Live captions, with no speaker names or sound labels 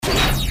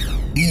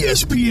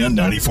ESPN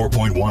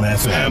 94.1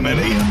 FM and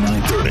AM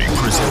 930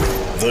 present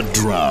The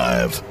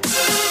Drive.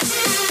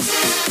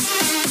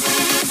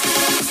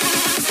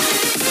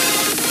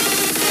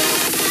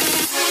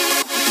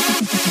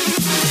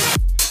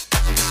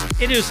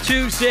 It is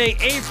Tuesday,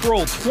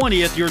 April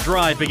 20th. Your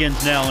drive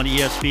begins now on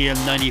ESPN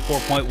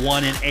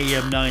 94.1 and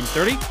AM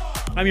 930.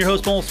 I'm your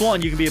host, Paul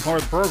Swann. You can be a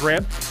part of the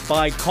program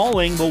by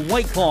calling the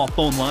White Claw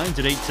phone lines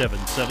at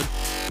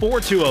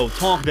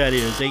 877-420-TALK. That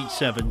is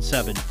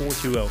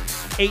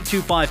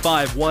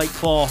 877-420-8255. White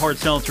Claw Hard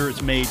Seltzer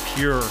is made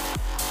pure.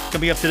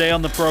 Coming up today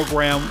on the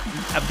program,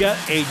 I've got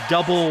a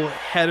double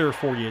header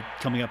for you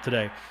coming up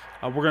today.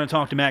 We're going to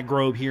talk to Matt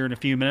Grobe here in a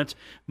few minutes.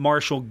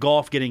 Marshall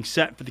Golf getting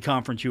set for the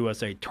Conference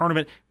USA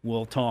tournament.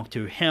 We'll talk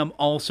to him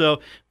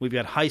also. We've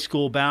got high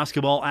school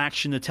basketball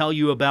action to tell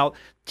you about.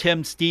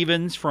 Tim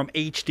Stevens from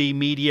HD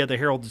Media, the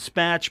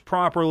Herald-Dispatch,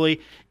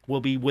 properly will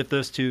be with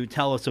us to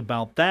tell us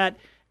about that.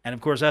 And,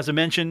 of course, as I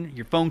mentioned,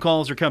 your phone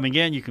calls are coming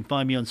in. You can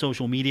find me on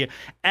social media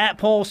at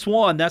Paul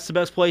Swann. That's the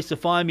best place to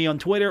find me on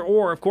Twitter.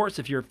 Or, of course,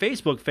 if you're a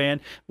Facebook fan,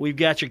 we've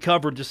got you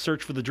covered. Just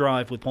search for The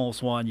Drive with Paul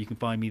Swann. You can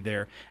find me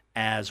there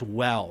as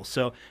well.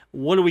 So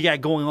what do we got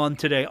going on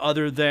today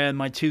other than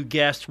my two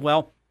guests?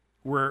 Well,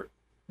 we're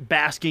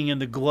basking in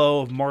the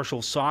glow of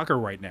Marshall soccer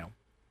right now.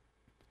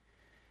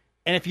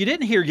 And if you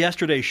didn't hear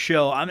yesterday's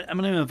show, I'm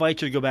going to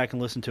invite you to go back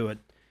and listen to it.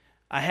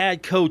 I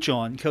had Coach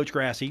on, Coach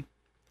Grassi,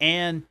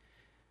 and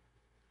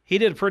he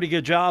did a pretty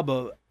good job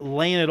of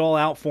laying it all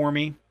out for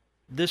me.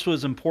 This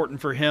was important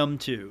for him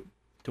to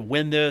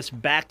win this,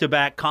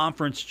 back-to-back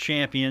conference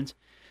champions.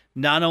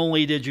 Not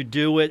only did you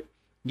do it,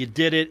 you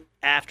did it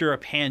after a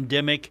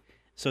pandemic,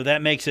 so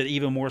that makes it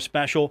even more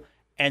special.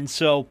 And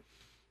so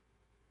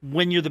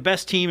when you're the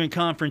best team in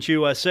Conference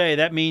USA,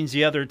 that means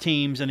the other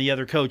teams and the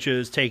other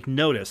coaches take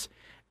notice.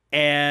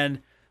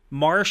 And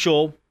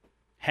Marshall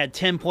had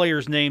 10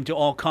 players named to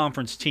all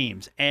conference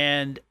teams,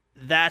 and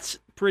that's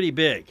pretty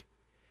big.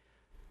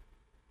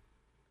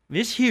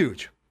 It's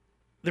huge.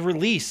 The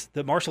release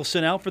that Marshall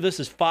sent out for this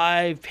is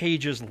 5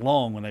 pages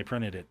long when they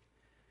printed it.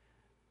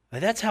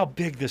 That's how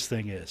big this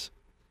thing is.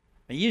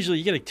 Usually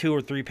you get a 2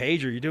 or 3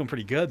 pager, you're doing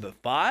pretty good, but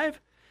 5?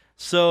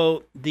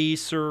 So the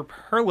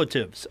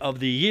superlatives of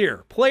the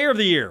year. Player of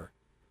the year.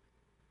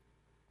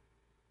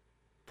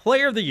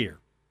 Player of the year.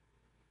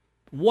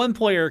 One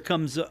player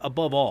comes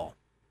above all.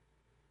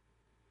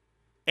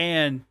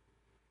 And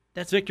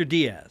that's Victor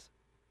Diaz.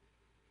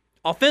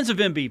 Offensive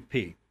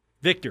MVP,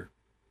 Victor.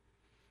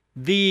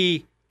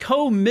 The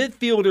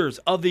co-midfielders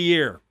of the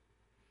year.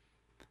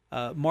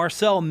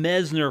 Marcel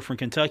Mesner from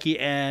Kentucky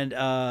and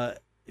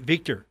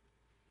Victor.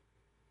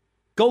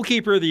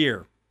 Goalkeeper of the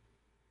year,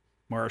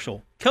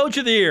 Marshall. Coach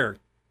of the year,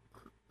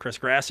 Chris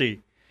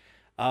Grassi.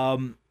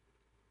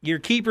 Your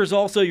keeper's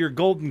also your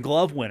Golden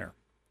Glove winner.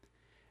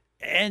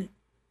 And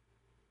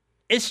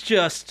it's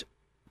just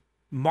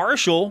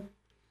Marshall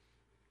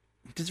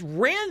just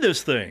ran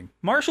this thing.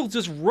 Marshall's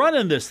just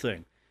running this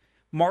thing.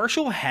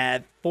 Marshall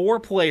had 4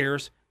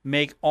 players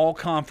make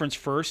all-conference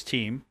first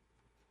team.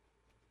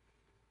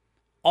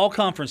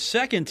 All-conference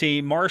second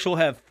team, Marshall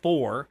had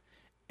 4.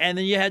 And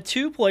then you had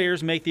 2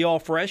 players make the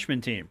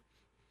all-freshman team.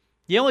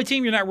 The only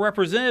team you're not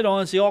represented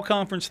on is the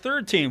all-conference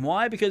third team.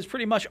 Why? Because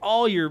pretty much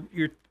all your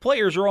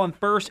players are on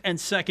first and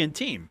second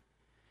team.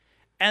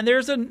 And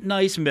there's a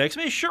nice mix.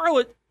 I mean,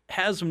 Charlotte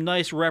has some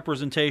nice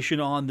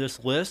representation on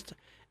this list,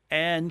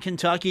 and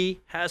Kentucky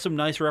has some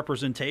nice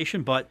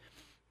representation. But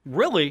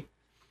really,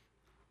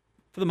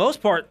 for the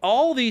most part,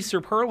 all these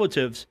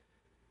superlatives,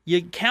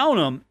 you count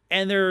them,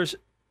 and there's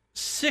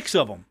 6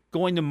 of them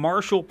going to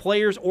Marshall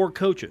players or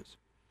coaches.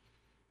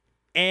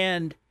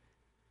 And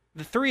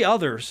the 3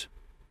 others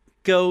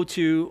go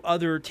to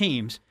other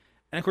teams.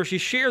 And, of course, you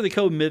share the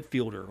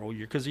co-midfielder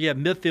because you have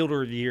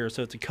midfielder of the year,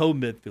 so it's a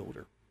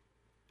co-midfielder.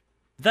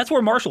 That's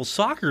where Marshall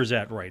soccer is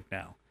at right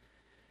now.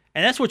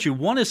 And that's what you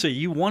want to see.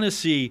 You want to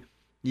see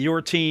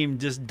your team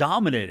just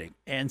dominating.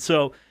 And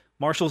so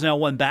Marshall's now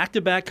won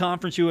back-to-back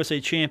Conference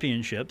USA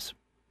championships.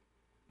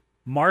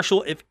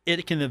 Marshall, if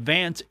it can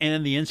advance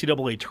in the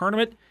NCAA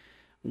tournament,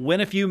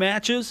 win a few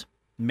matches,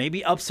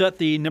 maybe upset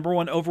the number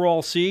 1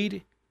 overall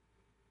seed.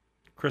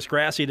 Chris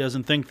Grassi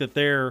doesn't think that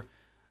they're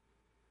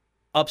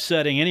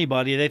upsetting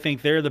anybody. They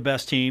think they're the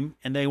best team,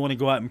 and they want to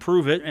go out and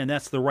prove it, and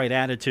that's the right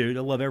attitude. I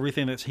love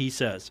everything that he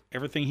says.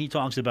 Everything he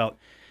talks about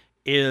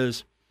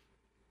is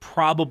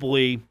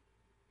probably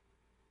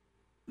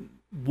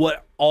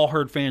what all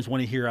Herd fans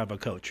want to hear out of a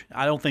coach.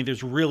 I don't think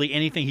there's really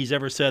anything he's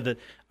ever said that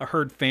a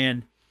Herd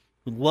fan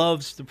who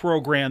loves the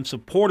program,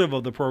 supportive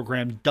of the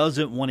program,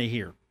 doesn't want to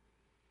hear.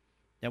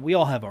 Now, we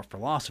all have our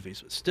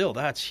philosophies, but still,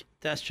 that's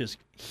just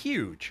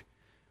huge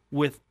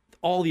with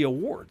all the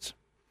awards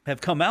have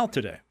come out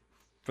today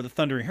for the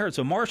Thundering Herd.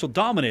 So Marshall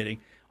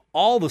dominating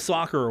all the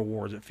soccer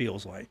awards, it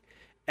feels like.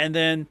 And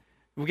then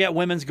we got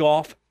women's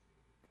golf.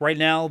 Right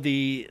now,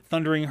 the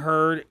Thundering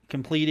Herd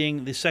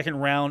completing the second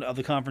round of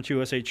the Conference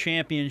USA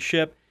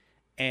Championship.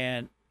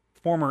 And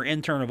former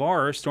intern of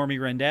ours, Stormy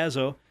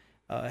Randazzo,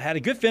 had a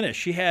good finish.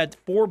 She had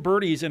 4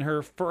 birdies in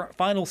her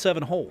final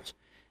 7 holes.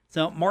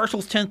 So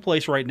Marshall's 10th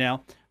place right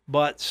now,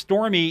 but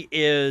Stormy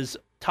is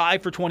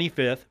tied for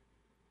 25th.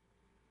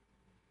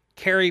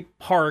 Carrie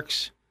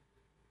Parks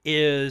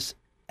is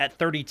at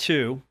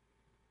 32.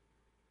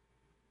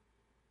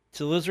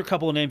 So those are a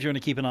couple of names you're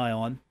going to keep an eye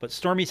on. But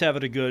Stormy's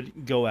having a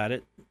good go at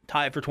it,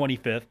 tied for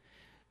 25th.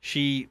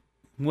 She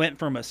went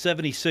from a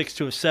 76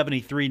 to a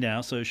 73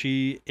 now, so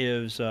she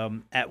is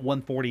at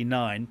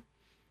 149.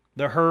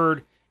 The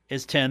Herd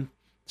is 10th,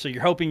 so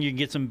you're hoping you can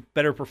get some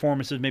better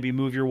performances, maybe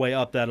move your way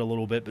up that a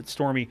little bit. But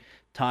Stormy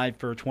tied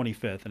for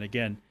 25th. And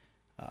again,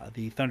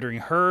 the Thundering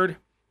Herd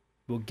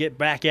will get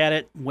back at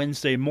it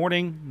Wednesday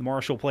morning. The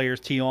Marshall players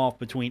tee off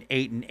between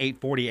 8 and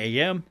 8:40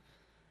 a.m.,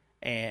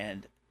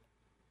 and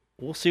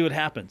we'll see what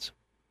happens.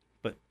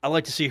 But I'd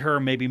like to see her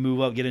maybe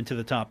move up, get into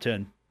the top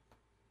 10.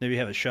 Maybe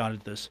have a shot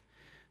at this.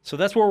 So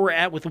that's where we're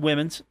at with the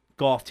women's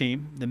golf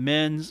team. The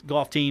men's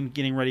golf team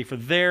getting ready for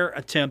their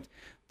attempt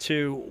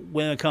to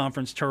win a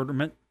conference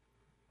tournament.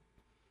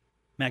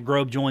 Matt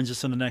Grobe joins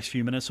us in the next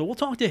few minutes, so we'll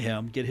talk to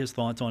him, get his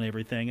thoughts on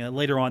everything.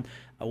 Later on,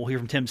 we'll hear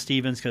from Tim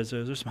Stevens because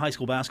there's some high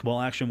school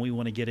basketball action we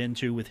want to get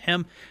into with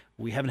him.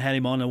 We haven't had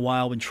him on in a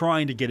while, been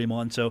trying to get him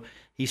on, so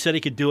he said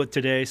he could do it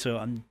today, so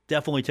I'm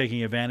definitely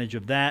taking advantage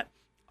of that.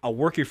 I'll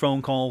work your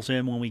phone calls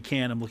in when we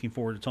can. I'm looking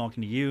forward to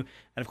talking to you.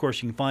 And, of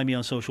course, you can find me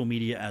on social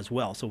media as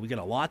well. So we got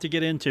a lot to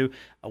get into.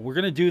 We're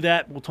going to do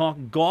that. We'll talk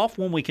golf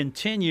when we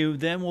continue.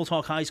 Then we'll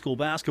talk high school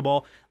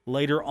basketball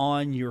later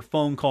on, your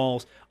phone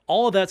calls.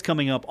 All of that's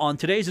coming up on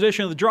today's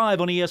edition of The Drive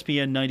on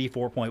ESPN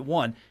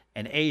 94.1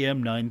 and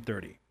AM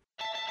 930.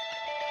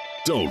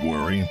 Don't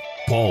worry.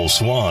 Paul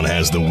Swan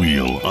has the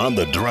wheel on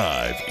The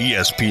Drive,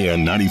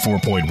 ESPN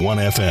 94.1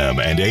 FM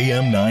and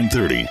AM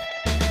 930.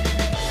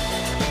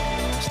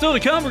 Still to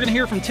come, we're going to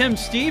hear from Tim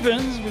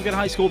Stevens. We've got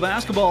high school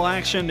basketball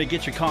action to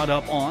get you caught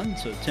up on.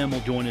 So Tim will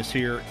join us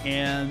here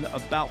in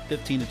about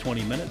 15 to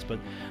 20 minutes. But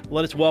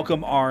let us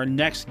welcome our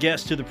next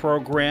guest to the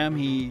program.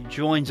 He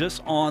joins us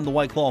on the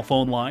White Claw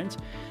phone lines.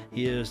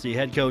 He is the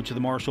head coach of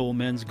the Marshall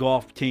men's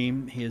golf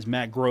team. He is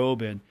Matt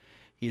Grobe, and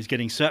he is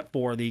getting set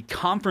for the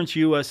Conference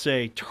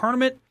USA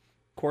tournament.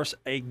 Of course,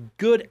 a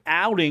good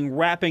outing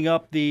wrapping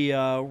up the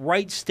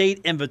Wright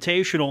State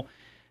Invitational.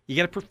 You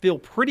got to feel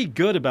pretty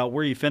good about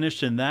where you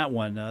finished in that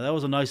one. That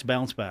was a nice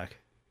bounce back.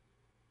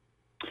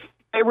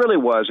 It really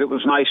was. It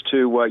was nice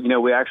to,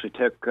 we actually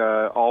took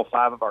all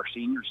 5 of our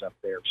seniors up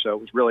there. So it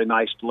was really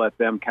nice to let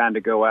them kind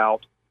of go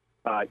out,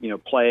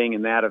 playing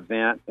in that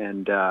event.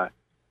 And,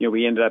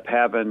 we ended up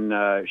having,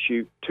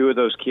 2 of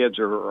those kids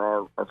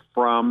are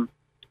from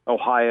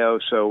Ohio.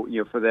 So,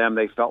 for them,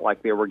 they felt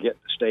like they were getting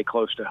to stay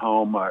close to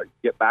home,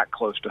 get back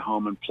close to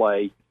home and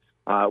play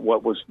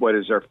what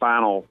is their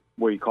final,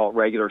 what you call it,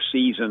 regular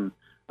season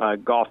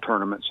golf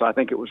tournament. So I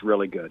think it was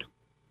really good.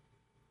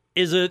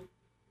 Is it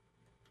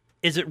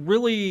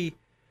really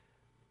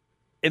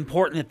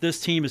important that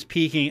this team is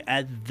peaking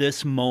at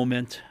this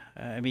moment?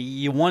 I mean,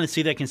 you want to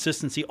see that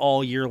consistency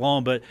all year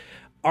long, but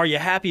are you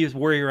happy with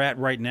where you're at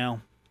right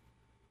now?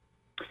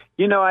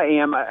 I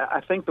am.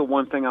 I think the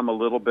one thing I'm a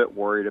little bit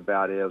worried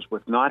about is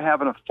with not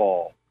having a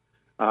fall,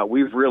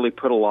 we've really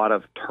put a lot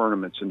of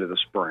tournaments into the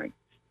spring.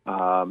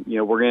 We're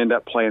going to end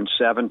up playing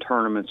 7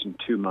 tournaments in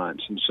 2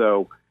 months. And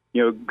so,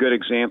 good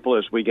example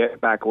is we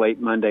get back late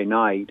Monday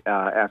night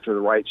after the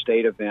Wright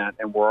State event,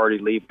 and we're already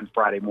leaving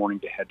Friday morning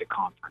to head to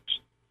conference.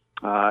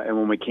 And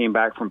when we came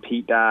back from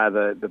Pete Dye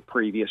the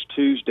previous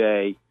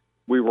Tuesday,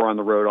 we were on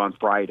the road on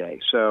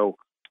Friday. So,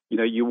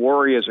 you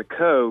worry as a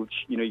coach,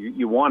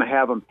 you want to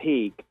have them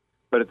peak.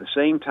 But at the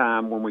same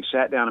time, when we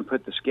sat down and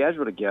put the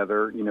schedule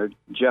together,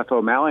 Jeff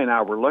O'Malley and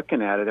I were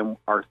looking at it, and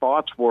our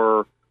thoughts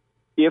were,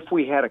 if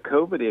we had a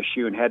COVID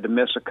issue and had to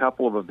miss a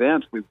couple of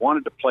events, we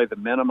wanted to play the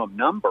minimum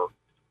number.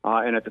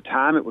 And at the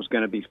time, it was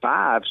going to be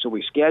 5, so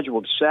we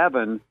scheduled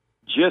 7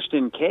 just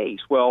in case.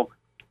 Well,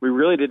 we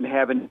really didn't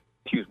have any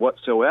issues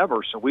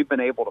whatsoever, so we've been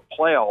able to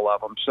play all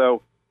of them.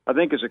 So I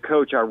think as a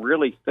coach, I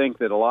really think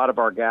that a lot of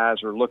our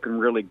guys are looking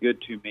really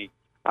good to me.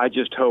 I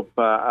just hope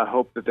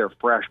that they're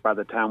fresh by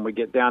the time we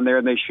get down there,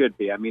 and they should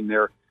be. I mean,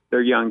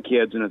 they're young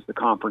kids, and it's the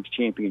conference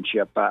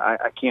championship.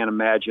 I can't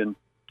imagine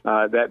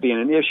that being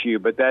an issue,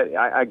 but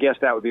I guess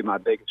that would be my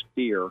biggest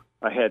fear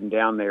heading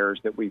down there is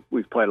that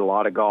we've played a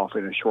lot of golf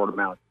in a short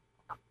amount of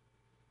time.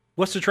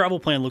 What's the travel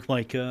plan look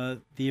like?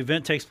 The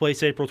event takes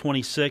place April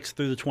 26th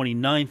through the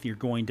 29th. You're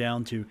going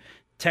down to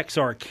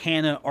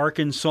Texarkana,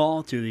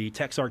 Arkansas, to the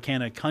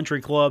Texarkana Country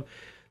Club.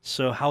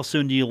 So how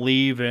soon do you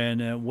leave,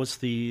 and what's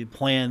the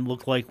plan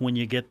look like when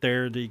you get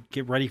there to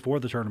get ready for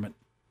the tournament?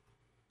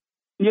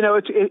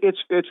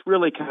 It's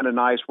really kind of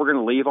nice. We're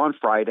going to leave on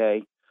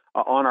Friday.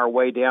 On our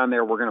way down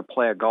there, we're going to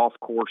play a golf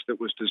course that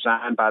was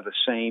designed by the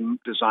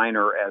same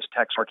designer as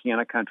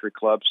Texarkana Country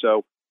Club.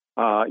 So,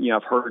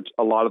 I've heard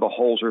a lot of the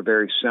holes are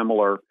very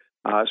similar.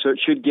 So it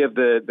should give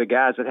the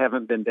guys that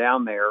haven't been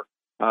down there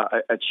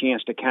a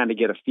chance to kind of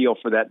get a feel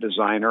for that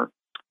designer.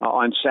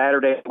 On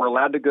Saturday, we're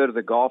allowed to go to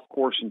the golf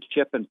course and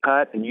chip and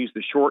putt and use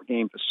the short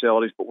game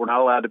facilities, but we're not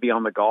allowed to be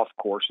on the golf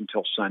course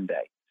until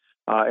Sunday.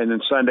 And then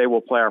Sunday,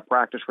 we'll play our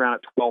practice round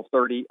at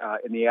 12:30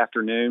 in the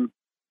afternoon.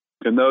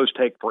 And those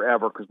take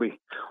forever because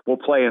we'll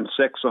play in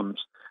sixums.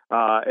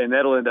 And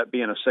that'll end up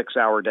being a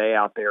 6-hour day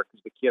out there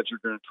because the kids are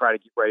going to try to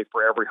get ready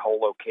for every hole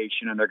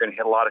location, and they're going to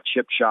hit a lot of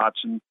chip shots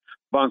and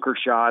bunker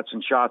shots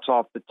and shots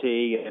off the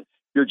tee. And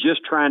you're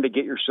just trying to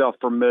get yourself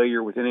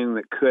familiar with anything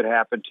that could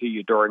happen to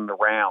you during the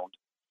round.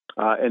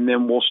 And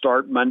then we'll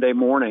start Monday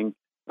morning,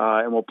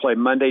 and we'll play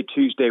Monday,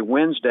 Tuesday,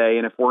 Wednesday.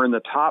 And if we're in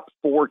the top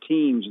 4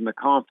 teams in the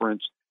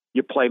conference,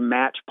 you play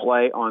match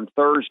play on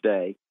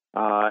Thursday.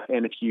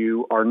 And if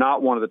you are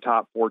not one of the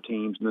top 4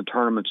 teams, and the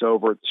tournament's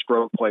over at the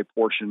stroke play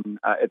portion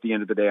at the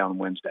end of the day on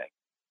Wednesday.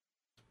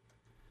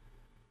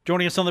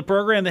 Joining us on the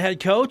program, the head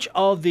coach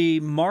of the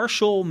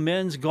Marshall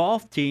men's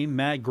golf team,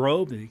 Matt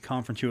Grove. The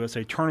Conference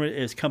USA tournament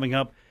is coming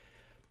up.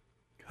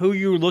 Who are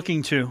you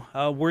looking to?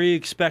 Where are you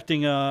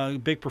expecting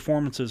big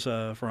performances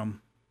from?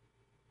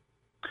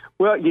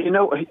 Well,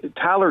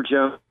 Tyler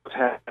Jones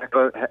had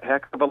a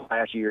heck of a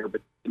last year, but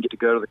didn't get to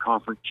go to the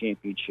conference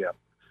championship.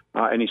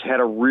 And he's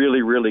had a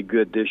really, really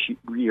good this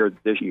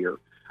year.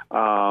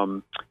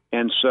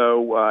 And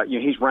so,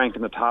 he's ranked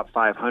in the top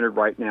 500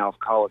 right now of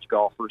college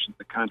golfers in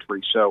the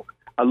country. So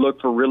I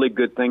look for really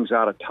good things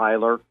out of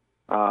Tyler,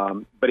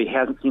 but he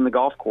hasn't seen the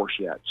golf course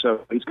yet.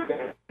 So he's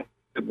going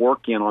to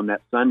work in on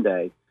that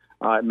Sunday,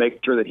 make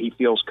sure that he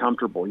feels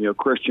comfortable.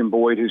 Christian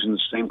Boyd, who's in the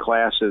same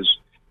class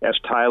as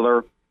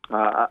Tyler,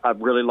 I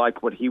really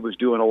liked what he was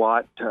doing a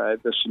lot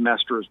this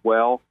semester as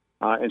well.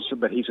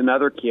 But he's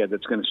another kid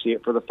that's going to see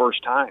it for the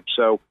first time.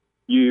 So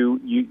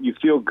you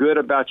feel good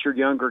about your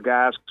younger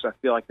guys because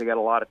I feel like they got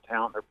a lot of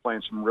talent. They're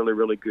playing some really,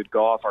 really good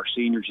golf. Our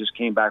seniors just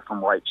came back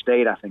from Wright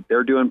State. I think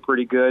they're doing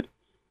pretty good.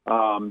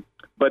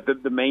 But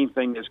the main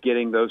thing is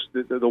getting the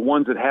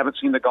ones that haven't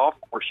seen the golf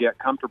course yet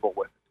comfortable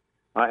with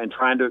it, and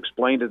trying to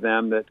explain to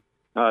them that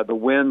the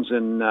winds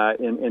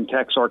in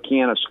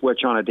Texarkana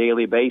switch on a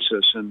daily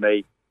basis, and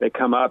they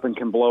come up and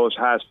can blow as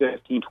high as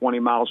 15, 20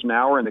 miles an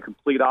hour in the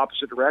complete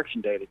opposite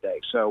direction day to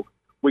day. So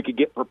we could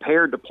get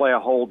prepared to play a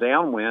hole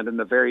downwind, and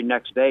the very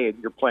next day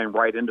you're playing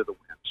right into the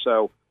wind.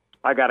 So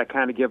I got to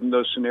kind of give them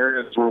those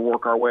scenarios where we'll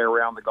work our way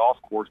around the golf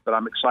course. But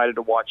I'm excited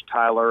to watch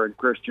Tyler and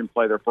Christian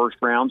play their first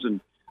rounds,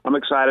 and I'm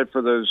excited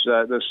for those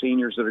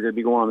seniors that are going to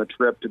be going on the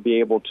trip to be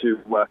able to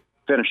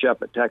finish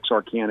up at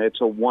Texarkana.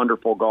 It's a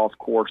wonderful golf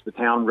course. The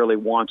town really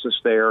wants us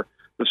there.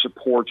 The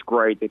support's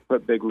great. They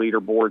put big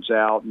leaderboards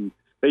out, and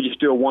they just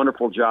do a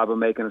wonderful job of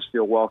making us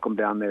feel welcome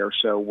down there.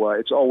 So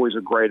it's always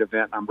a great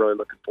event, and I'm really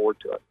looking forward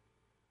to it.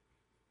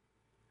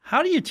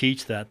 How do you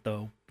teach that,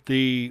 though?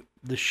 The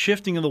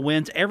shifting of the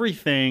winds,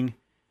 everything,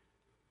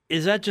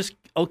 is that just,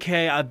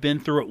 okay, I've been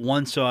through it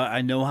once, so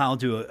I know how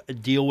to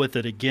deal with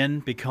it again?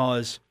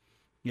 Because,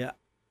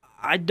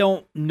 I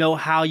don't know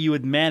how you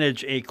would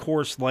manage a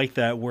course like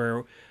that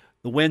where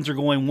the winds are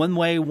going one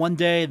way one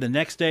day, the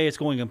next day it's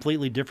going a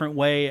completely different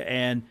way,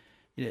 and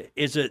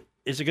is it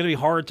going to be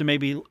hard to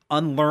maybe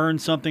unlearn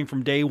something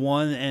from day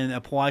one and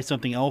apply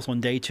something else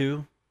on day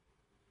 2?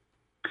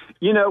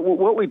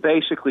 What we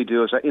basically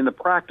do is in the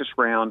practice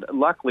round,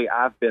 luckily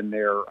I've been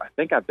there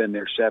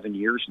 7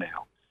 years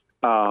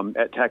now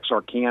at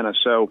Texarkana.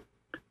 So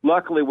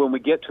luckily when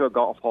we get to a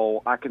golf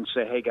hole, I can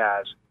say, hey,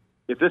 guys,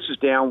 if this is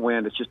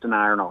downwind, it's just an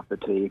iron off the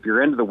tee. If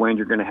you're into the wind,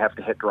 you're going to have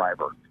to hit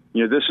driver.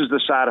 This is the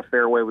side of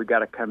fairway we got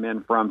to come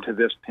in from to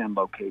this pin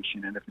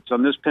location. And if it's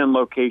on this pin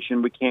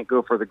location, we can't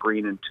go for the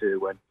green in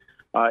 2.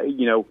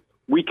 And,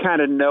 we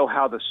kind of know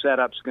how the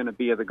setup's going to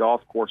be of the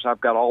golf course. I've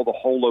got all the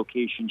hole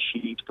location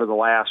sheets for the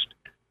last,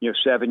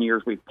 7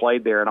 years we've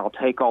played there, and I'll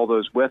take all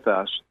those with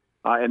us.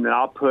 And then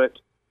I'll put,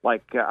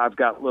 I've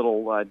got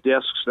little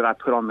discs that I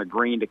put on the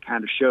green to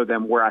kind of show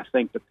them where I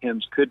think the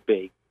pins could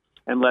be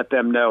and let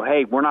them know,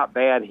 hey, we're not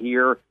bad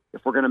here.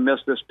 If we're going to miss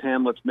this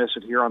pin, let's miss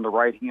it here on the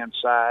right-hand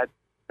side.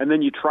 And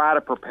then you try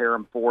to prepare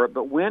them for it.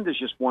 But wind is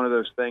just one of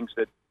those things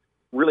that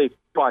really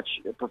watch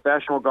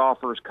professional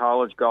golfers,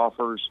 college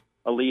golfers,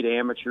 elite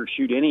amateur,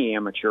 shoot any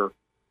amateur.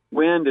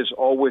 Wind is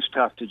always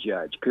tough to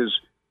judge because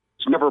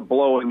it's never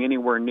blowing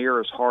anywhere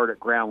near as hard at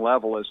ground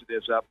level as it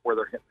is up where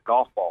they're hitting the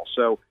golf ball.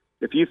 So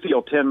if you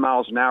feel 10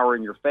 miles an hour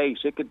in your face,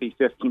 it could be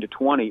 15 to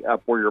 20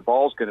 up where your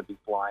ball's going to be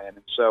flying.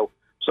 And so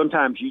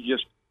sometimes you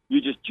just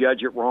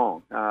judge it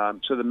wrong.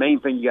 So the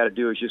main thing you got to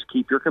do is just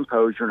keep your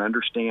composure and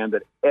understand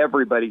that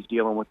everybody's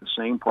dealing with the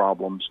same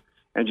problems,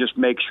 and just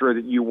make sure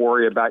that you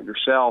worry about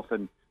yourself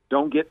and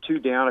don't get too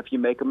down if you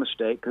make a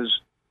mistake, because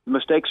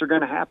mistakes are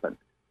going to happen.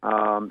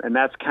 And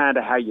that's kind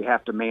of how you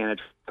have to manage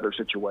other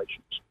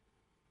situations.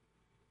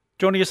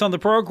 Joining us on the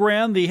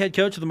program, the head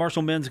coach of the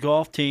Marshall men's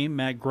golf team,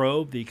 Matt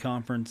Grove. The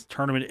conference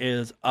tournament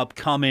is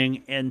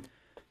upcoming, and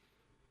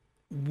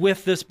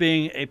with this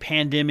being a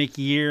pandemic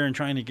year and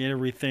trying to get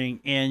everything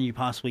in you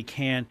possibly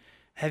can,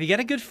 have you got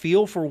a good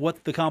feel for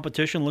what the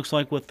competition looks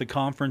like, what the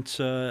conference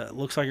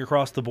looks like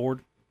across the board?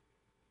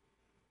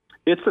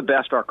 It's the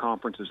best our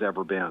conference has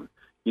ever been.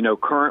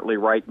 Currently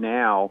right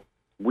now,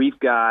 we've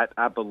got,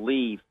 I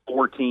believe,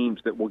 4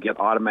 teams that will get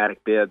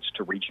automatic bids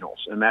to regionals,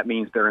 and that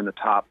means they're in the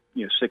top,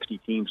 60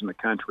 teams in the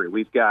country.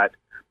 I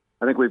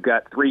think we've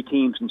got 3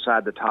 teams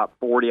inside the top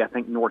 40. I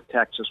think North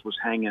Texas was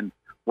hanging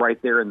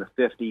right there in the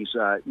 50s.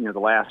 The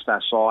last I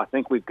saw, I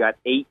think we've got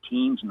 8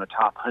 teams in the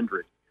top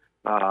 100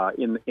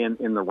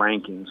 in the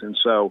rankings. And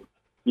so,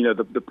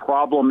 the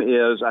problem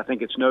is, I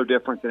think it's no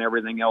different than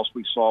everything else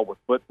we saw with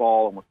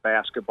football and with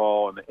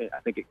basketball, and I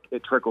think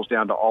it trickles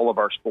down to all of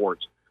our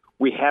sports.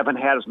 We haven't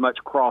had as much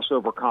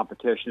crossover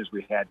competition as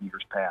we had in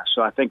years past.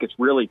 So I think it's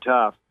really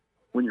tough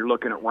when you're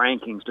looking at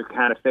rankings to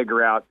kind of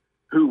figure out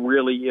who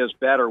really is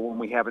better when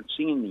we haven't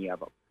seen any of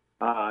them.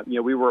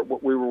 We were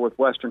with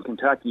Western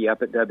Kentucky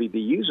up at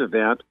WVU's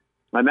event,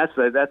 and that's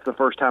the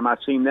first time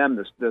I've seen them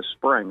this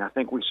spring. I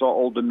think we saw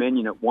Old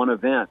Dominion at one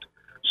event.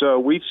 So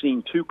we've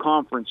seen 2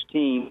 conference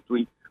teams.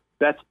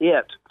 That's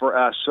it for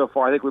us so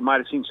far. I think we might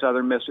have seen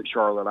Southern Miss at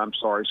Charlotte. I'm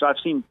sorry. So I've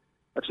seen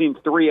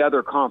 3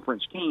 other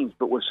conference teams,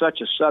 but with such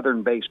a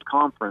Southern-based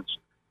conference,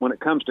 when it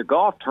comes to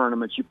golf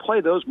tournaments, you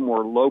play those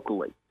more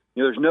locally.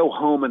 There's no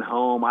home and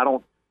home. I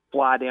don't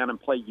fly down and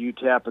play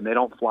UTEP, and they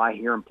don't fly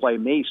here and play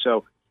me.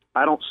 So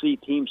I don't see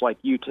teams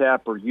like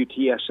UTEP or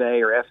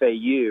UTSA or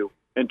FAU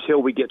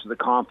until we get to the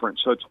conference.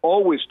 So it's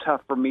always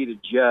tough for me to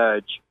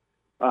judge.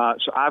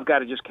 So I've got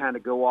to just kind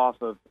of go off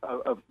of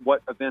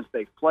what events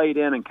they've played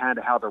in and kind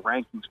of how the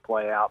rankings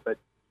play out. But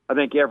I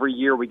think every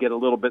year we get a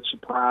little bit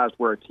surprised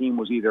where a team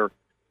was either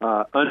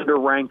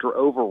underranked or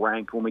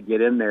overranked when we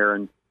get in there,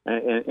 and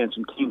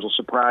some teams will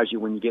surprise you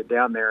when you get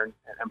down there. And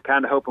I'm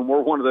kind of hoping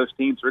we're one of those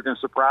teams that are going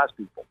to surprise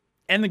people.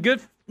 And the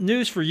good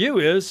news for you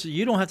is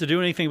you don't have to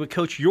do anything but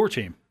coach your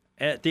team.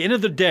 At the end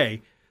of the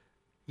day,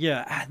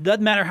 it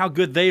doesn't matter how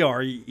good they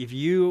are. If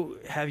you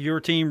have your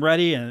team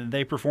ready and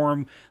they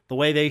perform the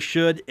way they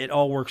should, it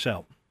all works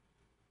out.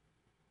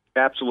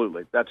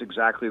 Absolutely. That's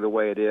exactly the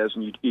way it is.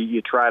 And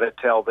you try to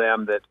tell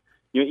them that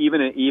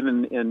even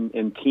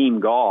in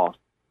team golf,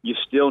 you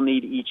still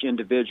need each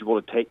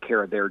individual to take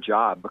care of their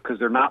job because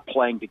they're not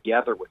playing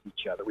together with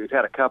each other. We've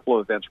had a couple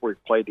of events where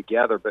we've played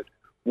together, but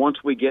once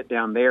we get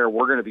down there,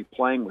 we're going to be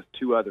playing with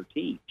 2 other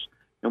teams.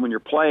 And when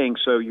you're playing,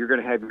 so you're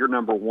going to have your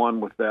number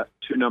one with the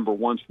 2 number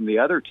ones from the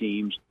other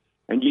teams,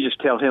 and you just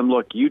tell him,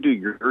 look, you do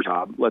your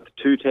job. Let the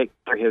 2 take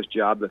care of his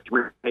job, the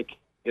 3 take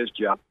his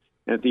job.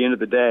 And at the end of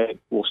the day,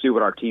 we'll see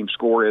what our team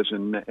score is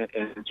and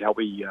how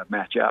we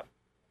match up.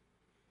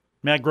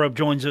 Matt Grobe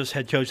joins us,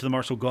 head coach of the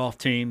Marshall golf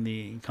team.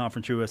 The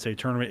Conference USA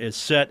tournament is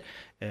set.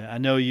 I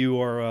know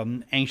you are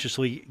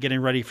anxiously getting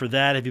ready for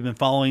that. Have you been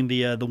following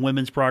the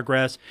women's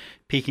progress,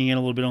 peeking in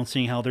a little bit on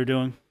seeing how they're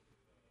doing?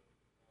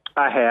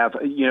 I have.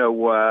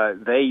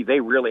 They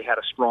really had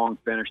a strong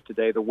finish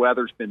today. The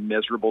weather's been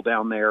miserable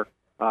down there.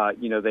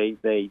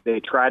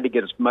 They tried to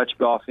get as much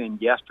golf in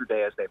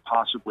yesterday as they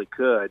possibly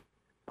could.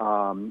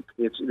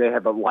 They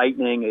have a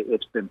lightning.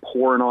 It's been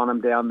pouring on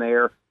them down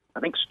there. I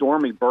think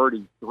Stormy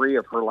birdied 3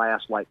 of her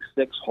last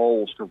 6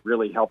 holes to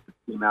really help the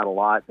team out a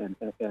lot, and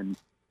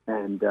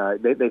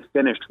they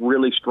finished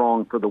really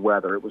strong for the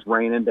weather. It was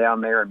raining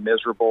down there and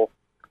miserable.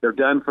 They're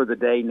done for the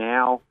day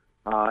now.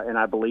 And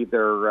I believe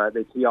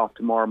they tee off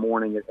tomorrow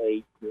morning at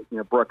 8.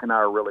 Brooke and I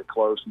are really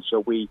close, and so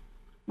we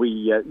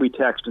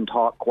text and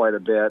talk quite a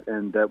bit.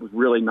 And it was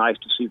really nice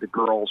to see the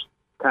girls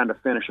kind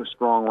of finish a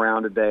strong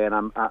round today.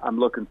 And I'm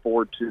looking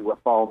forward to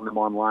following them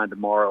online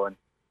tomorrow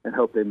and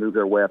hope they move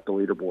their way up the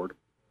leaderboard.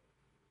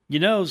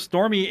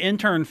 Stormy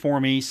interned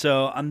for me,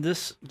 so I'm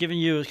just giving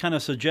you a kind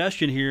of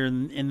suggestion here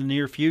in the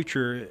near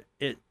future.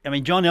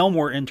 John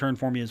Elmore interned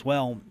for me as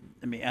well.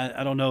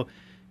 I don't know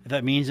if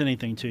that means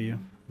anything to you.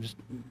 Just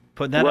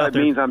putting that out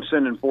there. Well, it means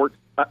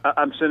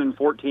I'm sending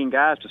 14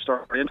 guys to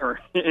start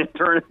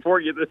interning for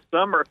you this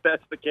summer if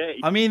that's the case.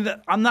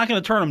 I'm not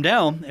going to turn them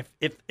down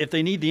if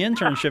they need the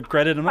internship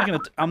credit. I'm not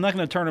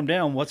going to turn them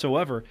down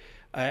whatsoever.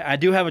 I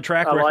do have a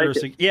track record.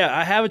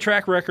 I have a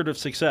track record of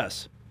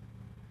success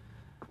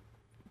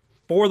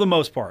for the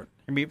most part.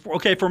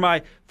 For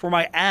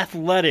my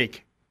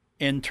athletic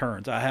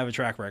interns, I have a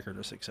track record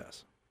of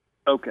success.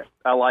 Okay,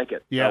 I like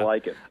it. Yeah. I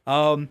like it.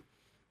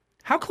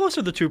 How close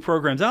are the 2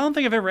 programs? I don't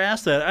think I've ever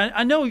asked that.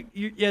 I know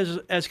you,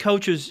 as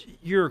coaches,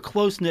 you're a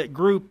close-knit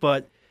group,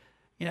 but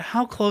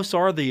how close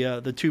are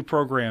the 2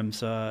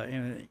 programs?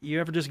 You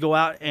ever just go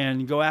out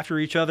and go after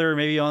each other,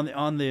 maybe on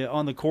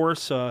the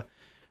course,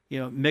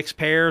 mixed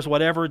pairs,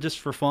 whatever, just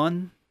for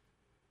fun?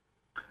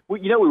 Well,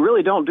 we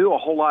really don't do a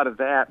whole lot of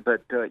that,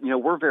 but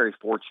we're very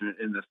fortunate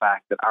in the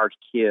fact that our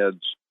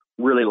kids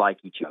really like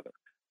each other.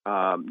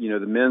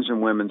 The men's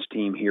and women's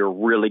team here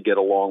really get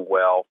along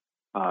well.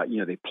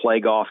 They play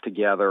golf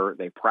together,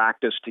 they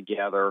practice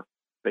together,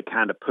 they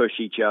kind of push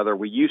each other.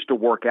 We used to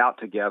work out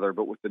together,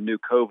 but with the new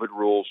COVID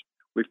rules,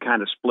 we've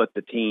kind of split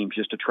the teams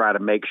just to try to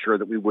make sure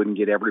that we wouldn't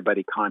get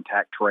everybody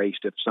contact traced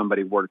if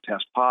somebody were to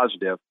test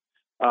positive.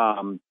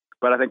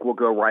 But I think we'll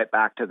go right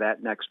back to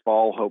that next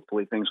fall.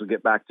 Hopefully things will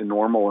get back to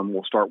normal and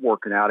we'll start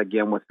working out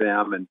again with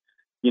them. And,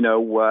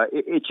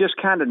 it's just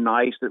kind of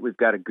nice that we've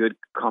got a good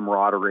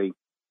camaraderie.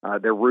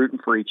 They're rooting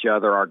for each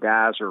other. Our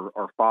guys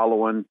are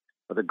following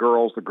the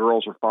girls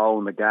are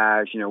following the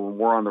guys. When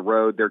we're on the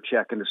road, they're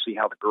checking to see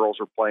how the girls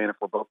are playing, if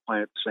we're both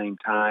playing at the same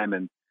time.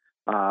 And,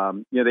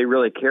 they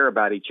really care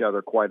about each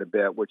other quite a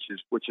bit, which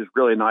is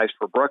really nice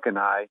for Brooke and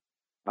I,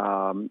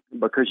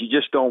 because you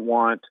just don't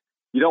want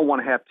you don't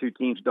want to have two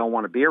teams that don't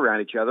want to be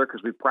around each other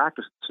because we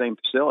practice at the same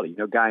facility.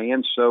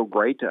 Guyan's so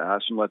great to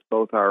us and lets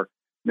both our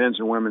men's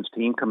and women's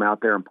team come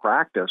out there and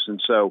practice.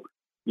 And so,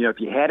 if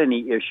you had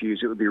any issues,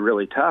 it would be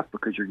really tough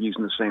because you're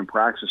using the same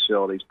practice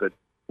facilities. But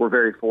we're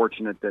very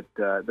fortunate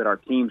that our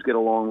teams get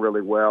along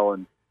really well,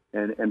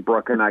 and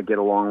Brooke and I get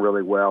along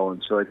really well.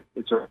 And so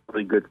it's a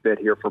really good fit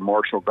here for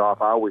Marshall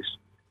Golf. I always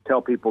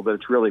tell people that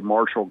it's really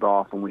Marshall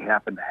Golf when we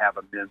happen to have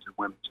a men's and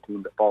women's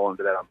team that fall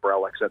under that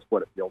umbrella, because that's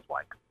what it feels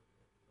like.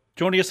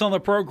 Joining us on the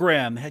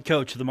program, head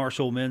coach of the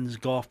Marshall men's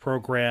golf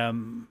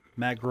program,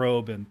 Matt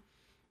Grobe, and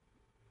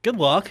good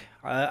luck.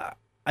 I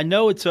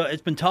know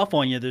it's been tough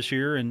on you this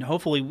year, and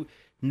hopefully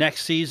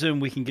next season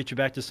we can get you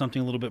back to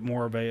something a little bit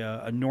more of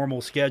a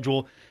normal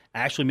schedule.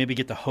 Actually, maybe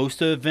get to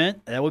host an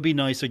event. That would be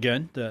nice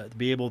again, to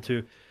be able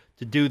to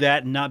do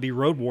that and not be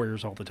road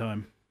warriors all the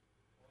time.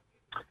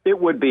 It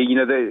would be.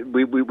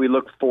 We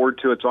look forward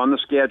to it. It's on the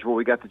schedule.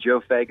 We got the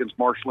Joe Fagans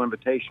Marshall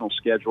Invitational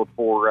scheduled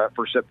for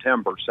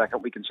September,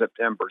 second week in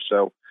September.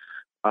 So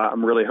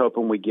I'm really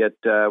hoping we get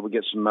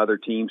some other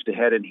teams to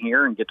head in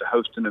here and get to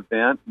host an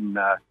event. And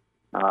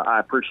I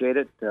appreciate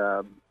it.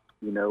 I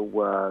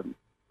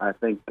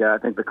think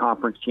the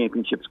conference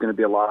championship is going to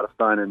be a lot of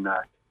fun, and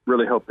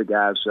really hope the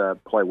guys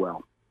play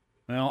well.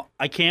 Well,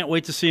 I can't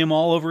wait to see them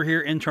all over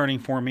here interning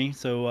for me.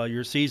 So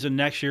your season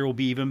next year will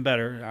be even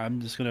better. I'm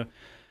just going to.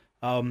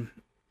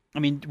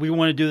 We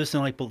want to do this in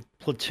like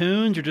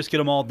platoons or just get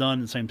them all done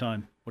at the same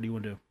time? What do you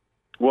want to do?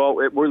 Well,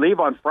 we leave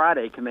on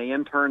Friday. Can they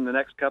intern the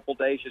next couple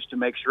days just to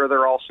make sure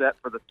they're all set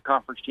for the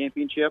conference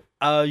championship?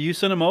 You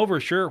send them over.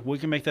 Sure. We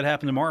can make that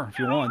happen tomorrow if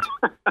you want.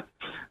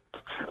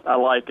 I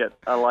like it.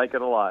 I like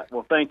it a lot.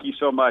 Well, thank you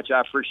so much. I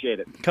appreciate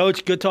it.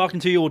 Coach, good talking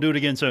to you. We'll do it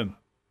again soon.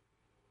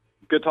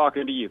 Good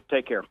talking to you.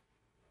 Take care.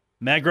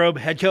 Matt Grobe,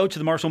 head coach of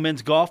the Marshall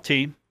men's golf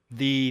team.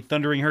 The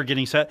Thundering Herd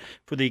getting set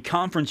for the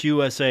Conference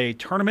USA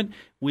tournament.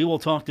 We will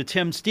talk to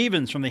Tim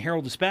Stevens from the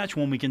Herald-Dispatch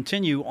when we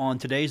continue on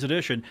today's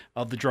edition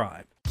of The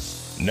Drive.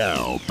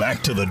 Now,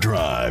 back to The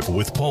Drive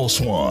with Paul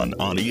Swann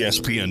on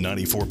ESPN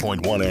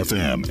 94.1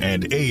 FM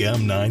and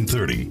AM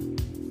 930.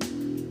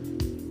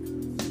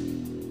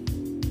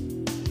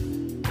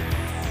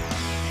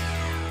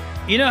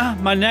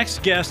 My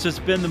next guest has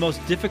been the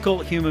most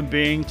difficult human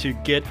being to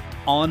get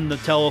on the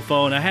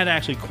telephone. I had to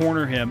actually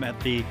corner him at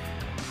the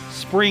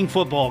spring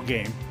football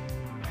game.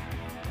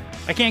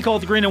 I can't call it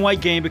the green and white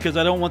game because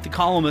I don't want the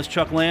columnist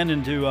Chuck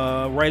Landon to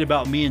write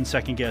about me in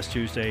Second Guess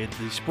Tuesday at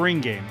the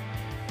spring game.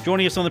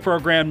 Joining us on the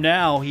program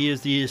now, he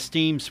is the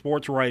esteemed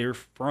sports writer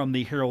from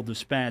the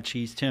Herald-Dispatch.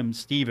 He's Tim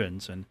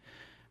Stevens, and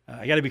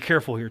I got to be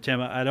careful here,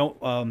 Tim. I don't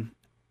want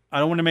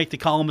to make the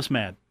columnist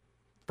mad.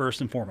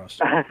 First and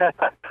foremost.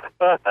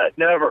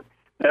 Never.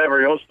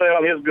 You'll stay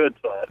on his good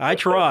side. I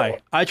try.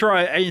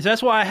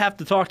 That's why I have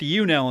to talk to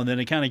you now and then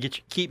to kind of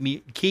keep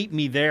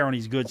me there on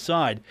his good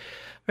side.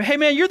 But hey,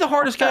 man, you're the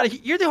hardest guy.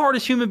 You're the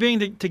hardest human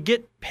being to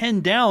get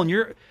pinned down.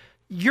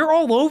 You're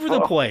all over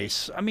the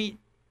place. I mean,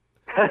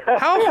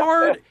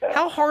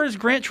 how hard is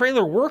Grant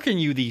Traylor working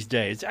you these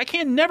days? I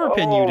can't never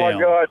pin you down. Oh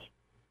my gosh,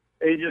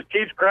 he just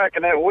keeps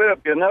cracking that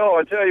whip.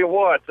 I tell you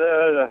what,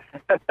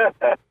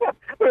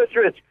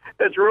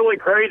 it's really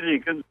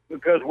crazy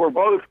because we're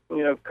both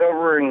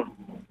covering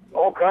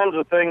all kinds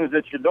of things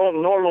that you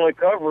don't normally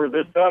cover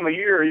this time of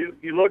year.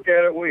 You look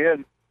at it, we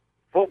had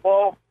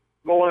football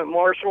going at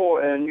Marshall,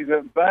 and you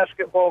got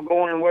basketball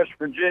going in West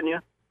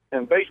Virginia,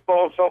 and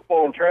baseball,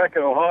 softball, and track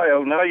in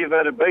Ohio. Now you've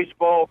added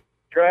baseball,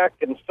 track,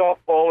 and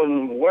softball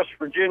in West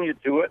Virginia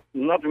to it,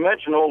 not to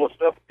mention all the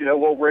stuff,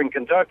 over in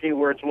Kentucky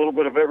where it's a little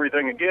bit of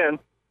everything again.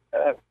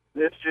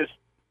 It's just,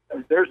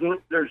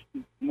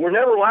 we're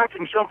never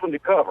lacking something to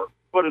cover,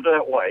 put it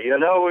that way.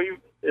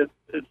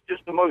 It's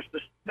just the most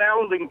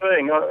astounding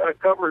thing. I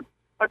covered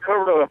a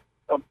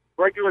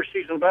regular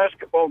season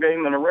basketball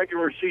game and a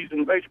regular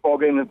season baseball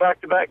game in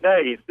back-to-back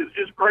days. It's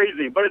just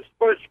crazy, but it's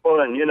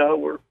fun.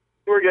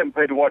 We're getting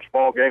paid to watch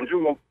ball games.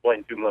 We won't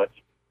complain too much.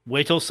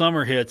 Wait till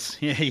summer hits.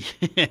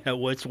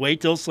 Let's wait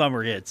till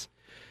summer hits.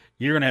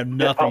 You're gonna have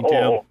nothing,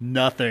 Tim.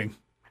 Nothing.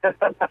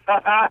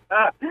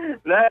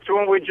 That's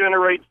when we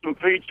generate some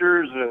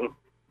features, and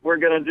we're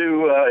gonna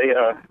do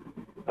a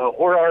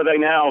Where Are They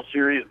Now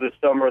series this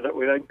summer that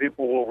we think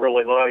people will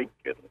really like,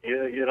 and,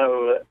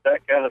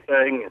 that kind of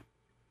thing.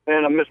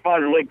 And I miss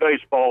minor league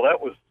baseball.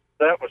 That was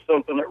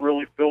something that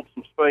really filled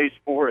some space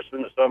for us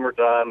in the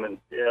summertime, and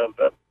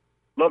but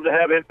love to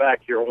have it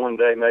back here one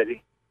day,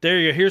 maybe. There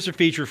you go. Here's a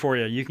feature for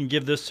you. You can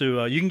give this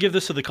to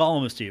the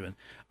columnist even.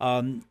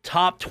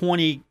 Top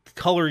 20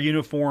 color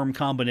uniform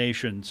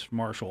combinations,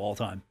 Marshall, all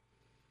time.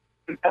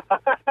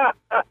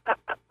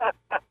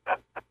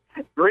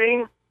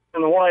 Green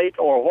and white,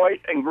 or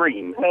white and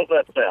green. How's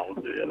that sound?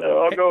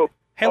 I'll go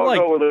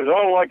with it. I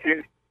don't like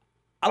the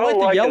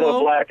yellow, the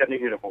black, and the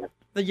uniform.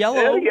 The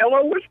yellow. Yeah, the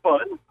yellow was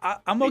fun.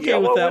 I'm okay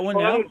with that one.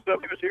 Yeah.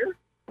 Somebody was here.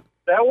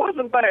 That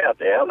wasn't bad.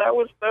 Yeah, that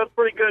was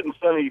pretty good. And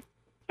Sonny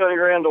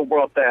Randall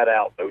brought that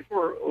out. Those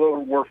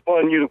were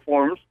fun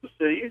uniforms to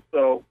see.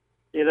 So,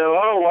 I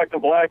don't like the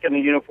black in the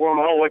uniform.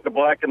 I don't like the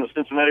black in the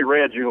Cincinnati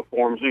Reds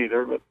uniforms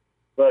either. But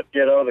But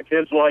the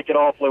kids like it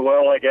awfully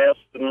well, I guess,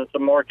 and it's a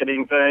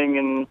marketing thing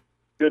and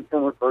good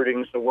for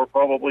recruiting. So we're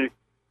probably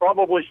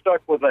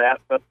stuck with that.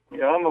 But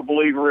I'm a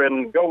believer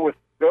in go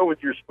with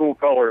your school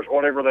colors,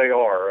 whatever they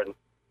are. And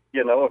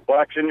if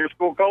black's in your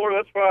school color,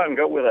 that's fine.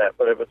 Go with that.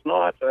 But if it's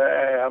not,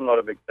 I'm not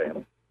a big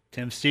fan.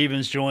 Tim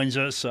Stevens joins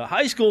us.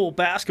 High school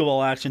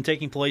basketball action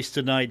taking place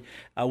tonight.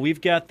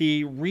 We've got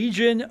the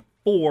Region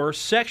 4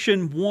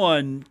 Section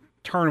 1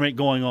 tournament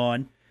going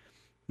on.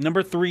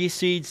 Number 3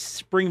 seed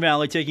Spring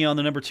Valley taking on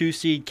the number 2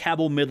 seed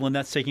Cabell Midland.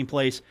 That's taking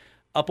place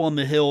up on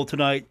the hill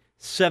tonight,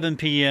 7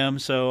 p.m.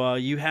 So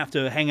you have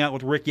to hang out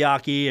with Rick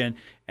Yockey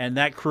and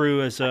that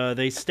crew as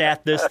they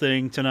stat this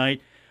thing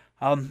tonight.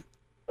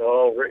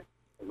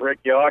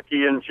 Rick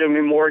Yockey and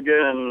Jimmy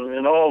Morgan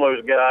and all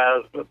those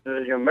guys. But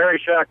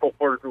Mary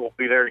Shackelford will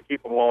be there to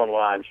keep them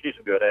online. She's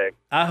a good egg.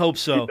 I hope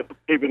so.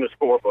 Keeping the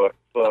scorebook.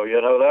 So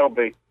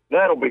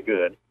that'll be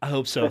good. I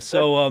hope so.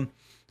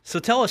 So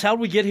tell us, how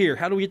do we get here?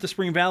 How do we get to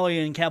Spring Valley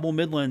and Cabell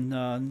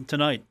Midland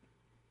tonight?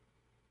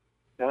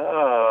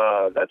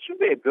 That should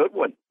be a good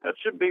one. That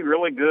should be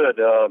really good.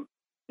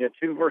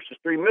 2 versus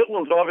 3.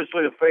 Midland's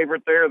obviously the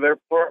favorite there. They're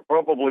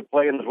probably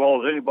playing as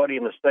well as anybody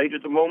in the state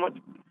at the moment.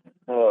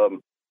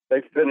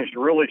 They finished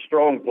really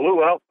strong,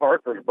 blew out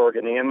Parkersburg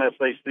in the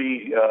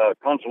MSAC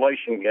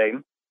consolation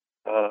game,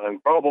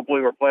 and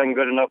probably were playing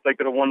good enough they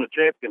could have won the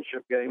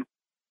championship game.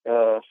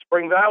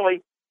 Spring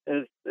Valley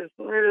is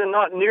really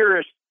not near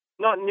as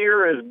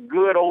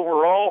good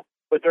overall,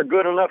 but they're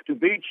good enough to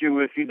beat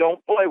you if you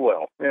don't play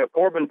well.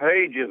 Corbin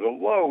Page is a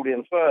load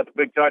inside, the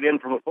big tight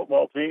end from the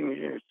football team.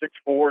 He's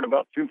 6'4" and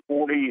about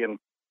 240, and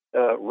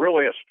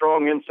really a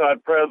strong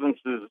inside presence,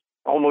 is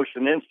almost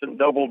an instant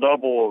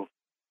double-double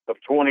of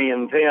 20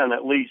 and 10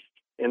 at least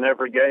in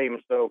every game.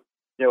 So,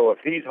 if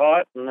he's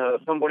hot and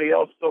somebody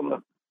else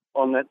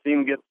on that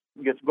team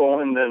gets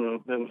going,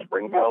 then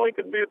Spring Valley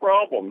could be a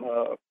problem.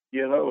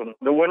 And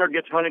the winner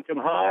gets Huntington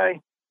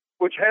High,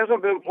 which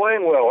hasn't been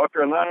playing well.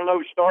 After a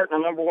 9-0 start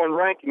and a number 1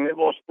 ranking, they've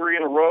lost 3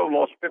 in a row,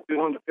 lost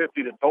 51-50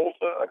 to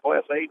Tulsa, a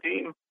Class A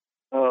team.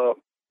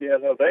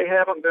 They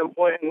haven't been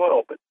playing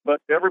well, but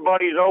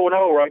everybody's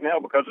 0-0 right now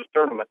because it's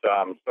tournament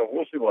time, so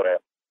we'll see what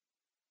happens.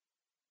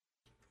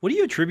 What do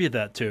you attribute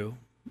that to?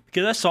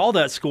 Because I saw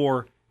that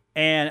score,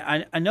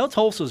 and I know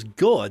Tulsa's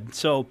good,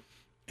 so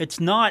it's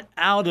not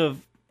out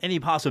of any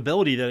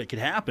possibility that it could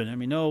happen. I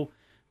mean, no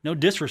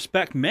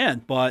disrespect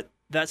meant, but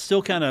that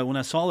still kind of, when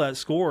I saw that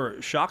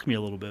score, shocked me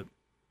a little bit.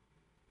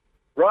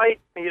 Right,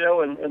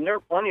 and there are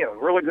plenty of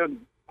really good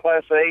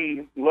Class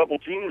A level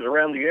teams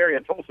around the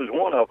area. Tulsa's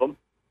one of them,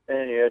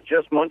 and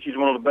Jess Munchie's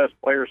one of the best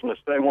players in the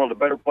state, one of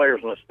the better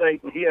players in the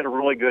state, and he had a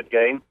really good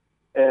game.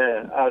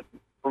 And I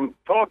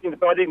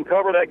didn't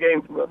cover that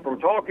game, from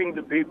talking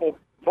to people,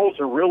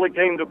 Tulsa really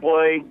came to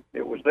play.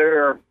 It was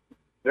their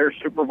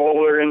Super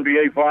Bowl, their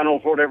NBA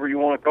Finals, whatever you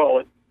want to call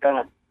it,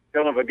 kind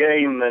of a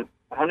game. And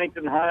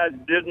Huntington High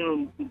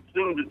didn't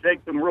seem to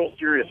take them real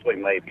seriously,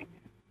 maybe.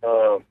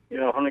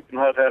 Huntington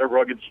High's had a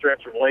rugged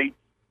stretch of late,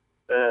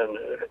 and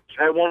it's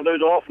had one of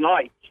those off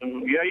nights.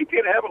 And, you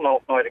can't have an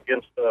off night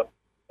against a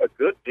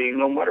good team,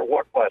 no matter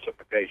what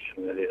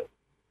classification it is.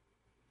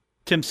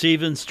 Tim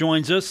Stevens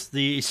joins us,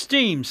 the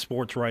esteemed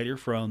sports writer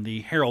from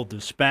the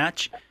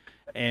Herald-Dispatch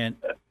and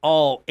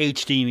all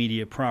HD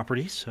Media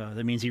properties.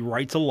 That means he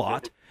writes a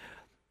lot.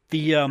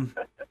 The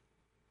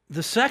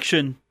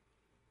section,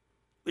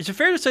 is it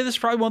fair to say this is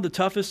probably one of the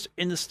toughest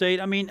in the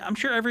state? I mean, I'm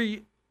sure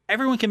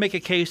everyone can make a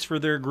case for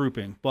their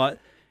grouping, but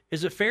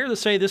is it fair to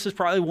say this is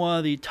probably one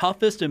of the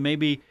toughest and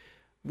maybe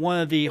one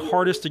of the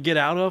hardest to get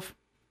out of?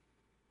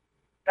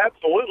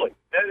 Absolutely.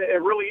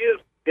 It really is.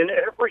 In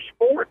every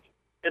sport,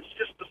 it's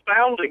just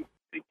astounding.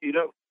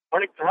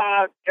 Huntington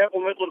High,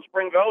 Cabell Midland,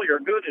 Spring Valley are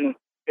good in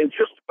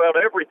just about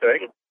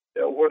everything,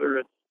 whether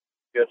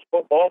it's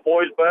football,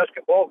 boys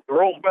basketball,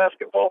 girls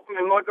basketball. I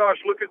mean, my gosh,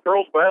 look at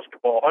girls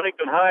basketball.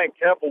 Huntington High and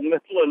Cabell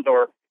Midland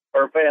are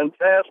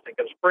fantastic.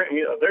 And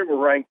Spring, they were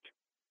ranked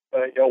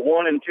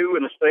 1 and 2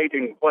 in the state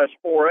in Class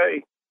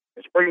 4A.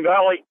 And Spring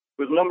Valley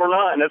was number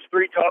 9. That's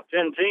 3 top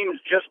 10 teams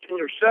just in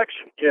your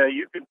section.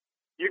 You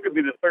could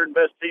be the 3rd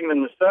best team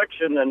in the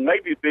section and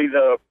maybe be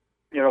the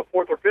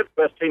 4th or 5th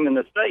best team in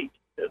the state.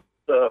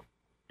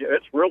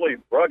 It's really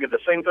rugged. The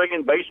same thing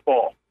in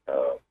baseball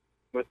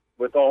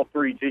with all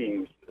 3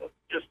 teams.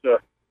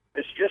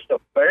 It's just a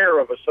bear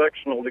of a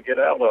sectional to get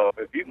out of.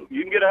 If you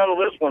can get out of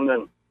this one,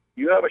 then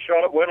you have a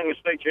shot at winning a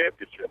state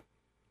championship.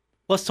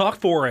 Let's talk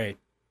 4A.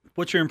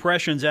 What's your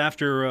impressions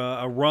after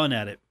a run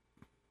at it?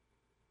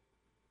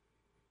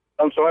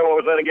 I'm sorry,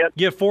 what was that again?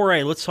 Yeah,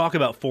 4A. Let's talk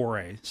about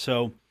 4A.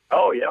 So.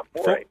 Oh yeah,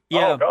 4A.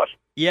 Yeah. Oh gosh.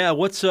 Yeah.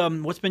 What's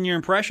been your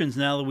impressions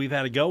now that we've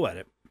had a go at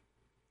it?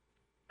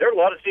 There are a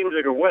lot of teams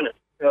that are winning.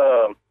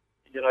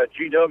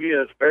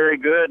 GW is very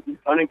good.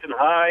 Huntington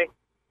High,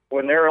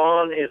 when they're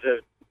on, is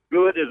as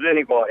good as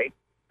anybody.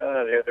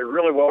 They're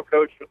really well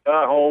coached with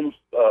Ty Holmes.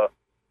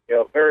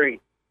 Very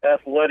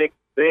athletic,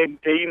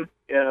 big team.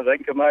 They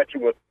can come at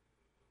you with.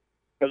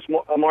 Because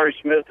Amari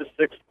Smith is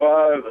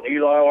 6'5", and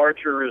Eli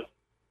Archer is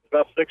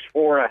about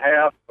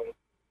 6'4.5".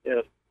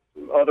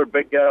 other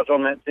big guys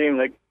on that team.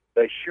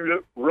 They shoot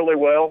it really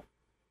well.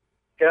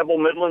 Cabell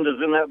Midland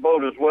is in that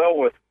boat as well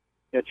with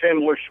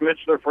Chandler Schmitz,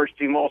 their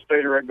first-team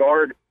All-Stater at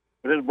guard.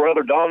 But his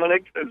brother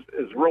Dominic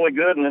is really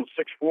good, and then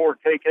 6'4"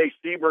 KK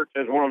Siebert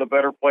is one of the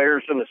better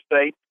players in the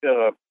state.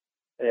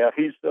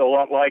 He's a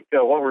lot like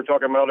what we were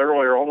talking about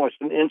earlier, almost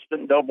an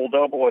instant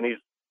double-double, and he's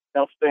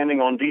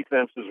outstanding on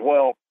defense as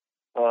well.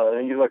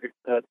 And you look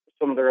at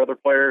some of their other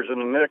players in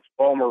the mix,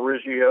 Palmer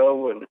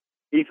Riggio and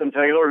Ethan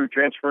Taylor, who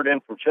transferred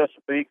in from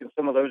Chesapeake, and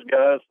some of those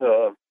guys.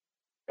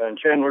 And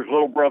Chandler's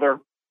little brother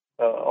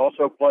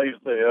also plays.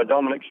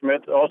 Dominic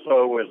Schmidt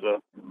also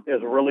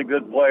is a really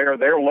good player.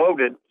 They're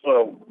loaded.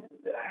 So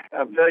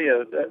I'll tell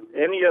you, that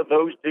any of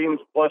those teams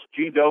plus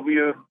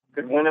GW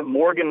could win it.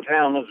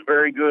 Morgantown is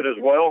very good as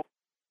well.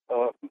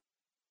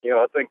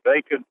 I think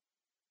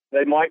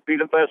they might be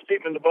the best team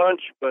in the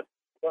bunch, but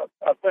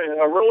I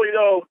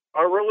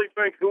really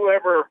think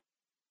whoever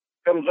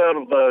comes out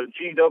of the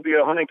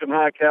GW Huntington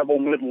High Cabell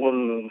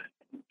Midland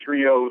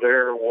trio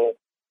there will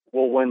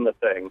win the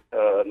thing.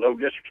 No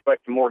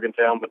disrespect to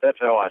Morgantown, but that's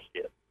how I see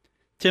it.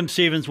 Tim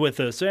Stevens with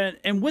us.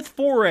 And with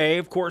 4A,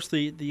 of course,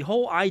 the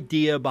whole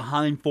idea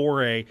behind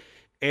 4A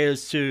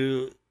is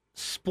to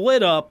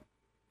split up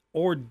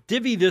or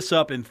divvy this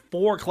up in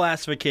 4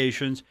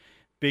 classifications,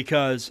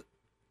 because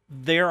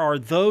there are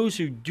those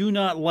who do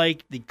not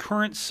like the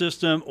current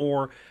system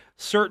or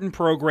certain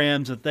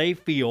programs that they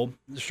feel,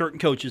 certain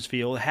coaches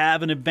feel,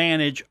 have an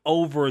advantage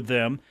over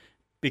them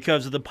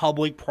because of the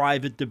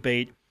public-private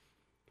debate.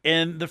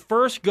 And the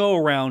first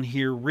go-around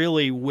here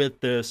really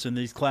with this and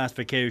these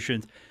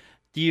classifications,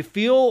 do you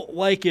feel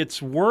like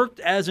it's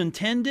worked as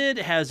intended?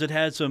 Has it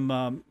had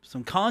some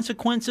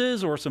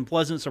consequences or some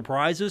pleasant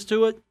surprises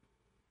to it?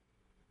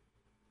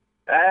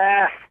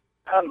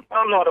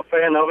 I'm not a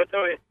fan of it.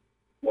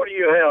 What do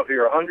you have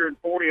here?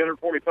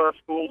 145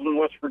 schools in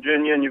West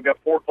Virginia, and you've got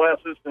 4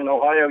 classes. In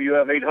Ohio, you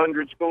have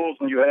 800 schools,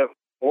 and you have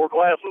 4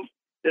 classes.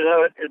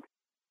 It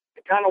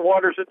kind of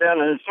waters it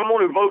down. And as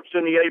someone who votes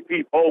in the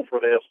AP poll for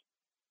this,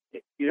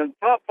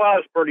 top 5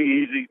 is pretty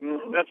easy.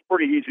 That's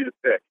pretty easy to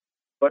pick.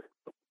 But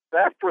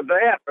after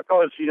that,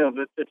 because,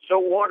 it's so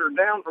watered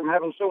down from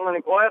having so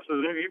many classes,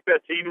 you've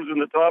got teams in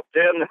the top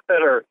 10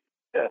 that are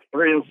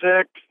 3 and 6,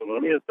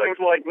 and things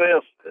like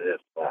this.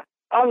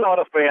 I'm not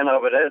a fan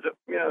of it.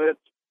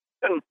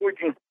 And we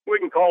can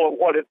call it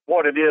what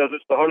it is.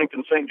 It's the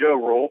Huntington St. Joe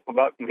rule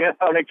about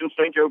Huntington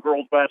St. Joe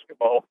girls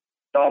basketball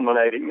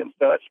dominating and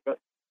such. But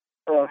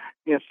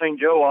St.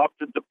 Joe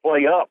opted to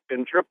play up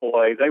in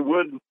AAA. They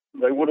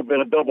would have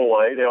been a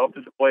AA. They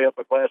opted to play up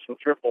a class in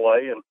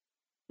AAA,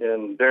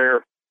 and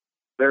their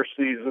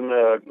season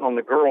on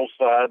the girls'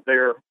 side,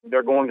 they're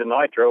going to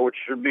Nitro, which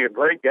should be a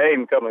great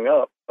game coming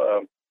up.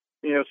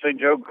 St.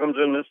 Joe comes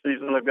in this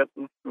season. They've got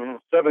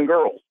 7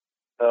 girls.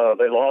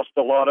 They lost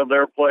a lot of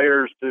their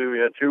players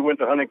to 2 went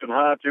to Huntington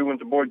High, 2 went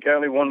to Boyd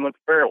County, 1 went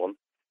to Fairland.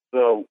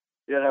 So,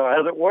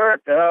 has it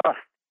worked?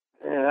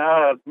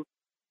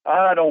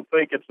 I don't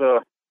think it's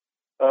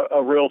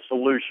a real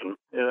solution.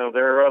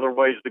 There are other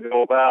ways to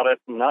go about it,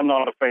 and I'm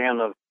not a fan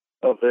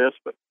of this.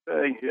 But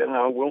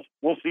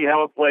we'll see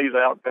how it plays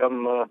out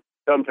come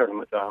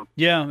tournament time.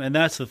 Yeah, and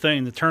that's the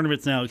thing. The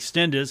tournament's now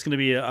extended. It's going to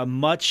be a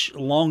much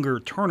longer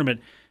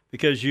tournament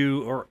because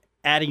you are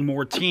adding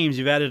more teams.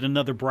 You've added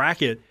another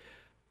bracket.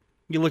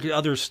 You look at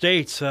other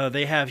states;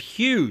 they have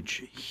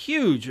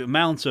huge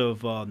amounts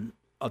of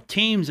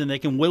teams, and they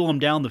can whittle them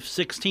down to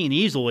 16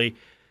 easily.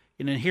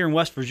 And then here in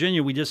West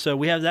Virginia, we just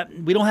we have that.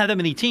 We don't have that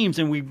many teams,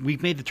 and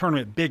we've made the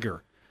tournament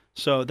bigger.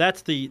 So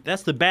that's the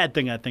bad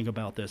thing I think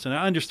about this. And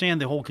I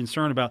understand the whole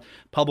concern about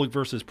public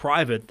versus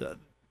private.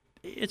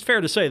 It's fair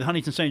to say the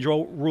Huntington St.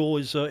 Joe rule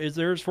is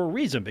theirs for a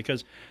reason,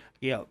 because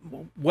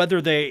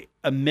whether they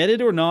admit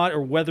it or not,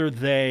 or whether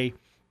they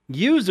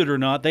use it or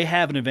not, they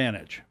have an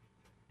advantage.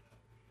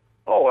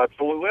 Oh,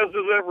 absolutely. As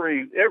does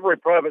every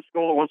private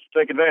school that wants to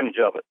take advantage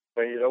of it.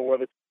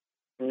 Whether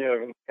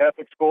it's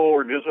Catholic school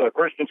or just a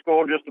Christian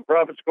school, just a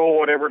private school,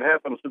 whatever it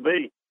happens to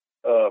be.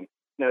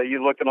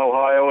 You look in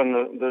Ohio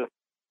and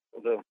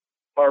the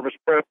Harvest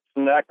Preps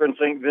and Akron,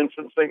 St.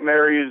 Vincent, St.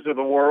 Mary's of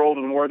the world,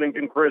 and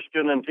Worthington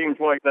Christian and teams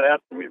like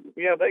that.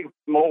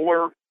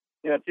 Moeller,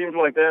 teams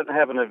like that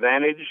have an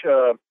advantage.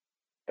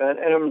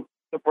 And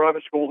the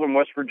private schools in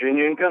West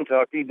Virginia and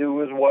Kentucky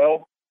do as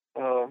well.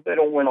 They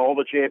don't win all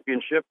the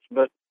championships,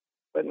 but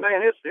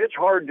man, it's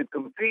hard to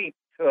compete.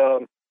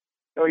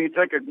 You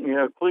take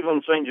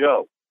Cleveland St.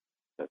 Joe.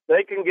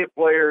 They can get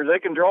players. They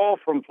can draw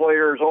from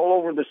players all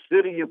over the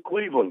city of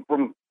Cleveland,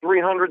 from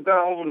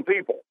 300,000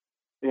 people.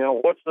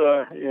 What's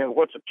a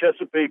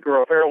Chesapeake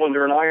or a Fairland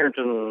or an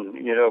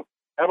Ironton?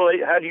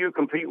 How do you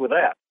compete with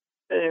that?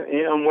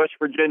 In West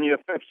Virginia,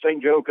 if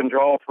St. Joe can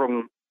draw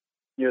from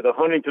the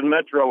Huntington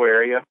metro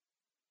area,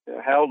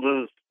 how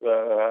does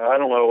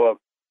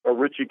a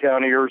Ritchie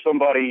County or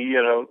somebody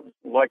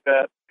like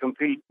that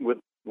compete with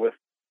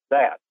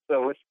that?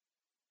 So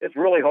it's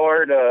really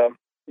hard.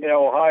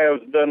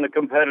 Ohio's done the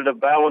competitive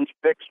balance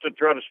picks to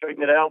try to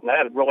straighten it out, and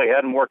that really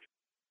hadn't worked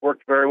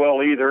very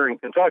well either. And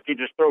Kentucky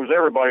just throws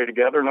everybody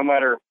together, no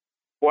matter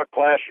what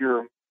class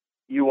you're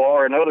you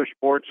are in other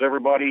sports.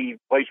 Everybody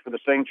plays for the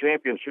same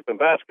championship in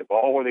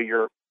basketball, whether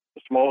you're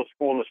the smallest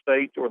school in the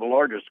state or the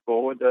largest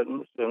school. It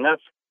doesn't, and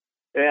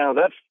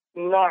that's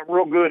not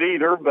real good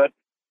either. But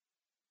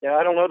yeah,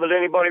 I don't know that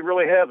anybody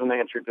really has an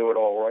answer to it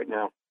all right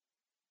now.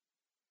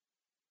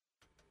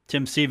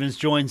 Tim Stevens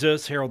joins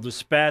us,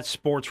 Herald-Dispatch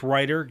sports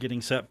writer,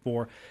 getting set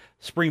for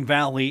Spring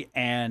Valley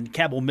and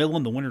Cabell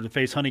Midland, the winner to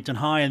face Huntington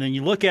High. And then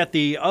you look at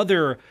the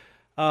other,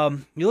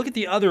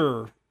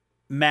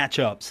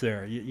 matchups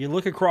there. You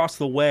look across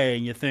the way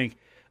and you think,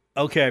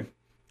 okay,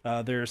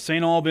 there's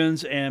St.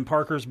 Albans and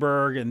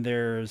Parkersburg, and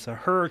there's a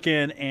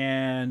Hurricane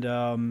and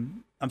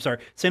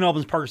St.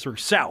 Albans, Parkersburg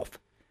South.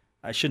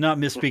 I should not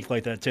misspeak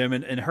like that, Tim.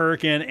 And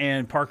Hurricane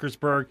and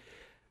Parkersburg.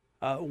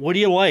 What do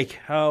you like?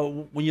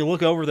 When you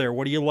look over there,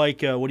 what do you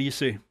like? What do you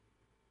see?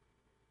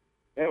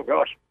 Oh,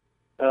 gosh.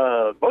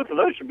 Both of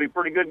those should be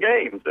pretty good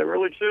games. They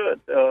really should.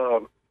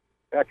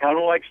 I kind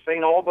of like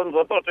St. Albans.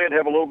 I thought they'd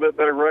have a little bit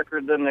better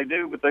record than they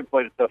do, but they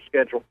played a tough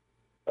schedule.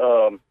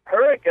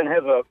 Hurricane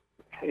has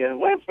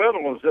Lance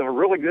Fetterland's done a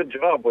really good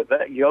job with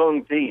that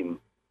young team.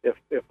 If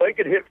they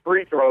could hit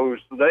free throws,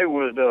 they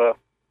would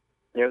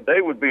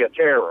be a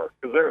terror,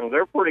 because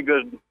they're pretty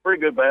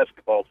good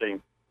basketball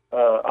team.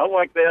 I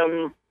like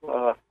them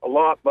a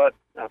lot, but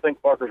I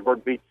think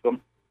Parkersburg beats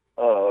them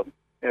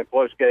in a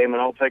close game,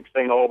 and I'll take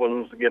St.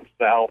 Albans against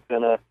South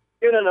in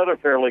another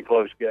fairly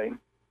close game.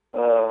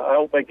 I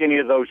don't think any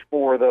of those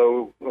four,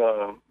 though,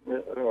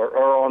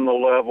 are on the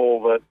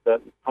level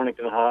that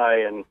Huntington High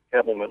and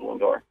Cabell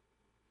Midland are.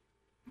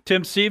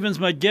 Tim Stevens,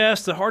 my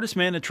guest, the hardest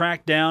man to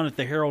track down at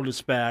the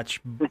Herald-Dispatch.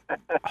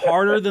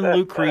 Harder than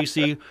Luke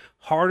Creasy,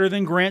 harder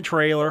than Grant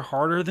Traylor,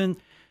 harder than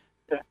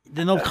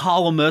the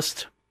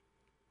columnist.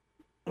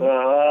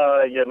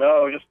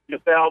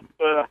 Just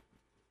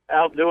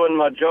out doing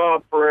my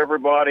job for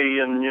everybody,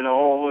 and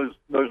all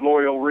those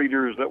loyal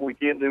readers that we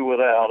can't do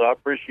without. I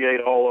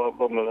appreciate all of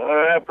them, and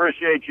I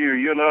appreciate you.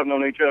 You and I have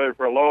known each other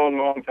for a long,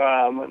 long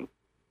time, and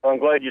I'm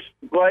glad you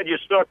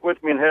stuck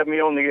with me and had me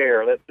on the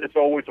air. It's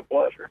always a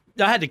pleasure.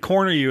 I had to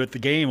corner you at the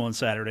game on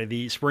Saturday,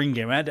 the spring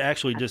game. I had to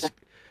actually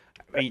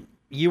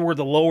you were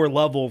the lower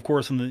level, of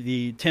course, in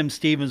the Tim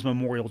Stevens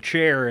Memorial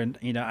Chair, and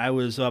I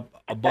was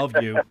up above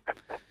you.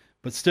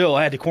 But still,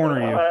 I had to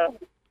corner you.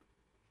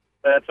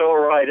 That's all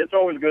right. It's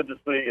always good to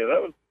see you.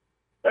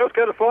 That was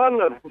kind of fun,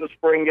 the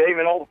spring game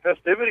and all the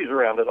festivities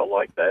around it. I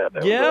like that.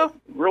 That was a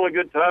really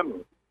good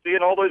time.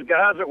 Seeing all those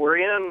guys that were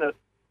in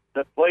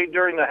that played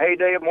during the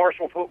heyday of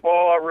Marshall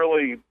football, I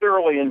really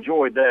thoroughly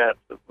enjoyed that.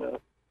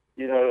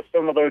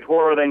 Some of those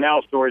where are they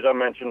now stories I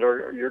mentioned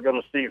you're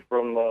going to see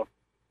from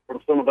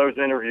some of those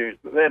interviews.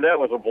 But man, that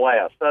was a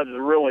blast. I just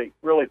really,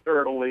 really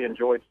thoroughly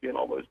enjoyed seeing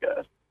all those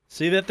guys.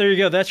 See that? There you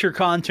go. That's your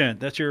content.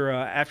 That's your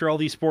after all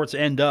these sports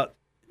end up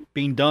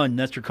being done,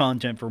 that's your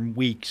content for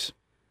weeks.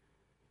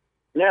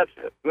 Yes.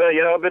 Well,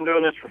 I've been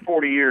doing this for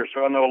 40 years,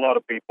 so I know a lot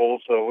of people,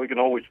 so we can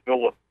always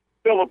fill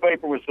a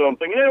paper with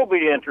something. It'll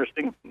be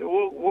interesting.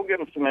 We'll give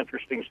them some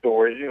interesting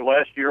stories.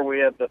 Last year we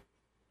had the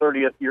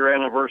 30th year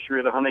anniversary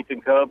of the Huntington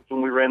Cubs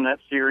when we ran that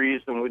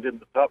series, and we did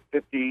the top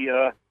 50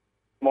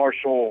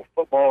 Marshall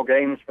football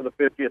games for the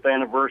 50th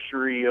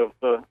anniversary of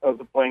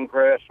the plane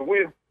crash. So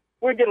we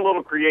get a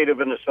little creative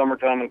in the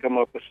summertime and come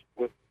up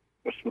with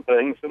some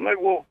things, and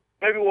maybe we'll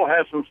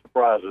have some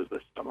surprises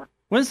this summer.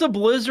 When's the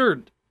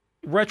Blizzard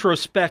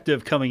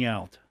retrospective coming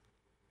out?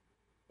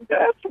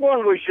 That's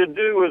one we should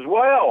do as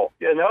well.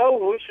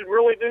 We should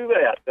really do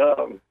that.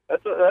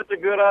 That's a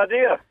good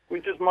idea. We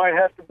just might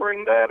have to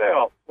bring that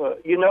out.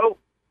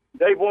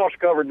 Dave Walsh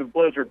covered the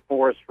Blizzard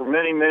for us for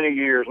many, many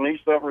years, and he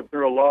suffered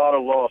through a lot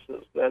of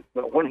losses.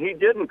 But when he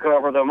didn't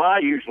cover them, I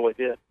usually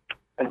did.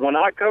 And when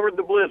I covered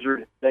the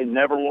Blizzard, they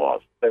never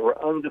lost. They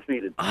were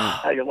undefeated.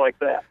 How you like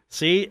that?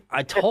 See,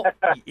 I told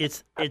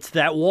it's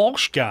that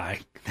Walsh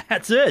guy.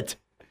 That's it.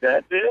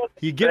 That's it.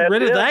 You get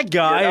rid of that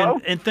guy,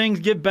 and things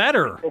get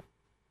better.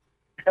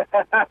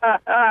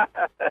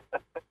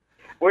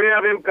 We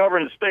have him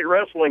covering the state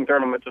wrestling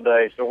tournament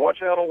today, so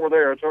watch out over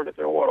there. It's hard to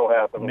tell what will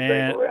happen.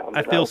 Man,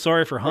 I feel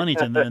sorry for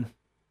Huntington then.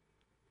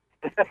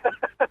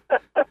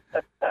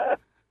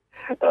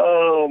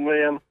 Oh,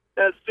 man.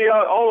 See,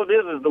 all it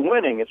is the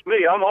winning. It's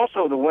me. I'm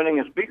also the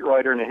winningest beat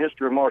writer in the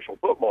history of Marshall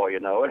football,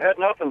 It had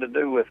nothing to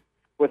do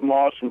with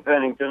Moss and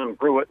Pennington and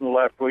Pruitt and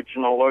Leftwich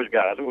and all those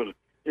guys. It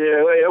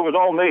was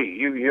all me.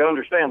 You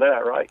understand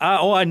that, right?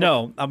 I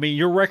know. I mean,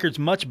 your record's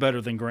much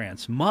better than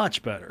Grant's.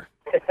 Much better.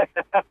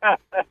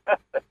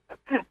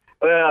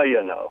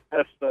 Well,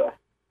 that's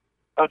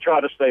I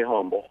try to stay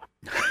humble.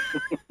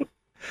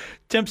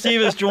 Tim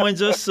Stevens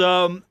joins us,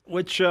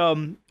 which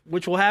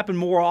will happen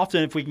more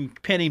often if we can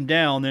pin him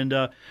down,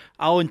 and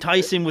I'll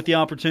entice him with the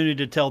opportunity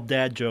to tell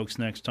dad jokes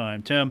next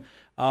time. Tim,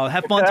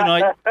 have fun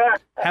tonight.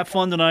 Have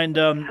fun tonight,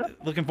 and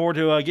looking forward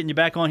to getting you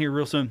back on here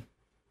real soon.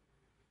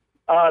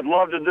 I'd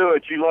love to do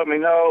it. You let me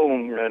know,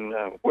 and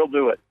we'll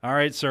do it. All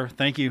right, sir.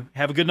 Thank you.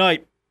 Have a good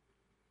night.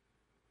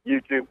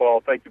 You too,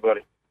 Paul. Thank you,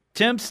 buddy.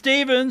 Tim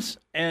Stevens,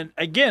 and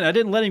again, I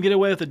didn't let him get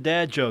away with a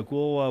dad joke.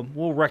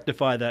 We'll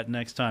rectify that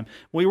next time.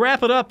 We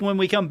wrap it up when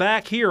we come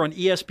back here on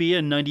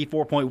ESPN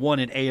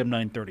 94.1 and AM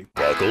 930.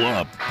 Buckle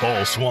up.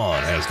 Paul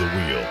Swan has the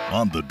wheel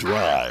on The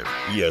Drive,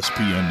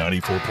 ESPN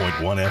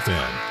 94.1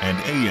 FM and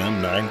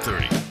AM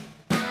 930.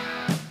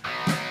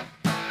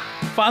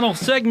 Final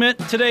segment,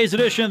 today's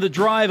edition of The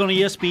Drive on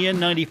ESPN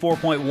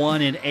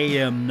 94.1 and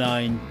AM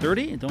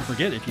 930. And don't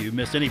forget, if you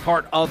missed any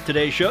part of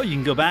today's show, you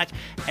can go back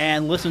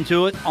and listen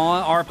to it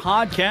on our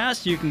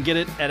podcast. You can get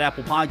it at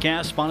Apple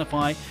Podcasts,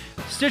 Spotify,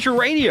 Stitcher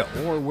Radio,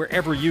 or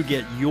wherever you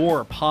get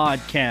your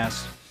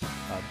podcasts.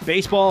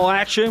 Baseball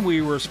action,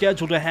 we were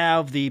scheduled to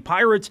have the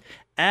Pirates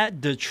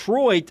at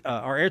Detroit.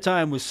 Our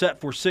airtime was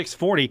set for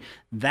 6:40.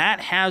 That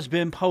has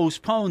been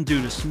postponed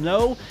due to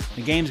snow.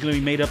 The game's going to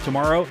be made up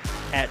tomorrow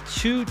at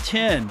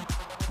 2:10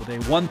 with a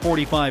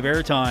 1:45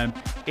 airtime.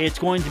 It's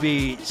going to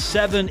be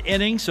 7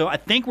 innings, so I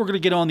think we're going to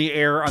get on the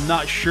air. I'm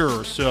not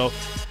sure. So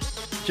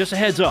just a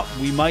heads up,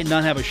 we might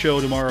not have a show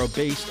tomorrow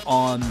based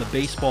on the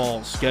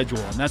baseball schedule.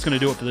 And that's going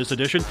to do it for this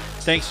edition.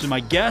 Thanks to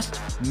my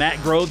guest,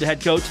 Matt Grove, the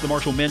head coach of the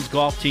Marshall men's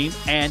golf team,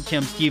 and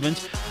Tim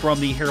Stevens from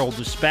the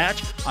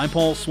Herald-Dispatch. I'm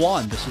Paul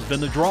Swan. This has been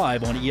The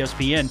Drive on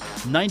ESPN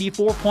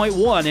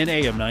 94.1 and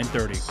AM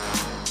 930.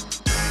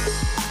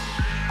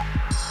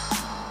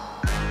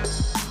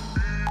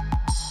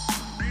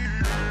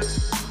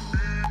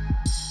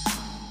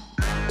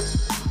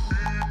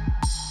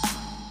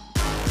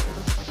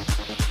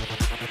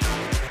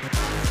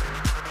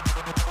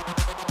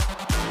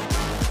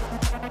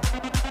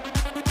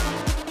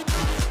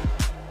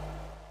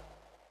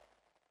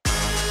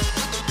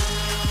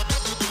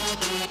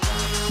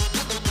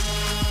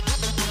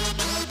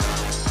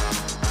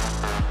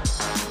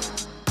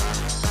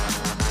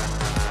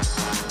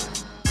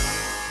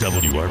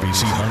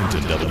 WRBC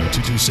Huntington,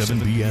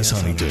 W227BS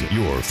Huntington,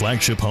 your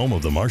flagship home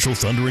of the Marshall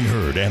Thundering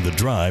Herd and The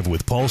Drive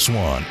with Paul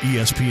Swan,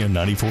 ESPN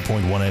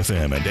 94.1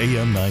 FM and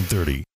AM 930.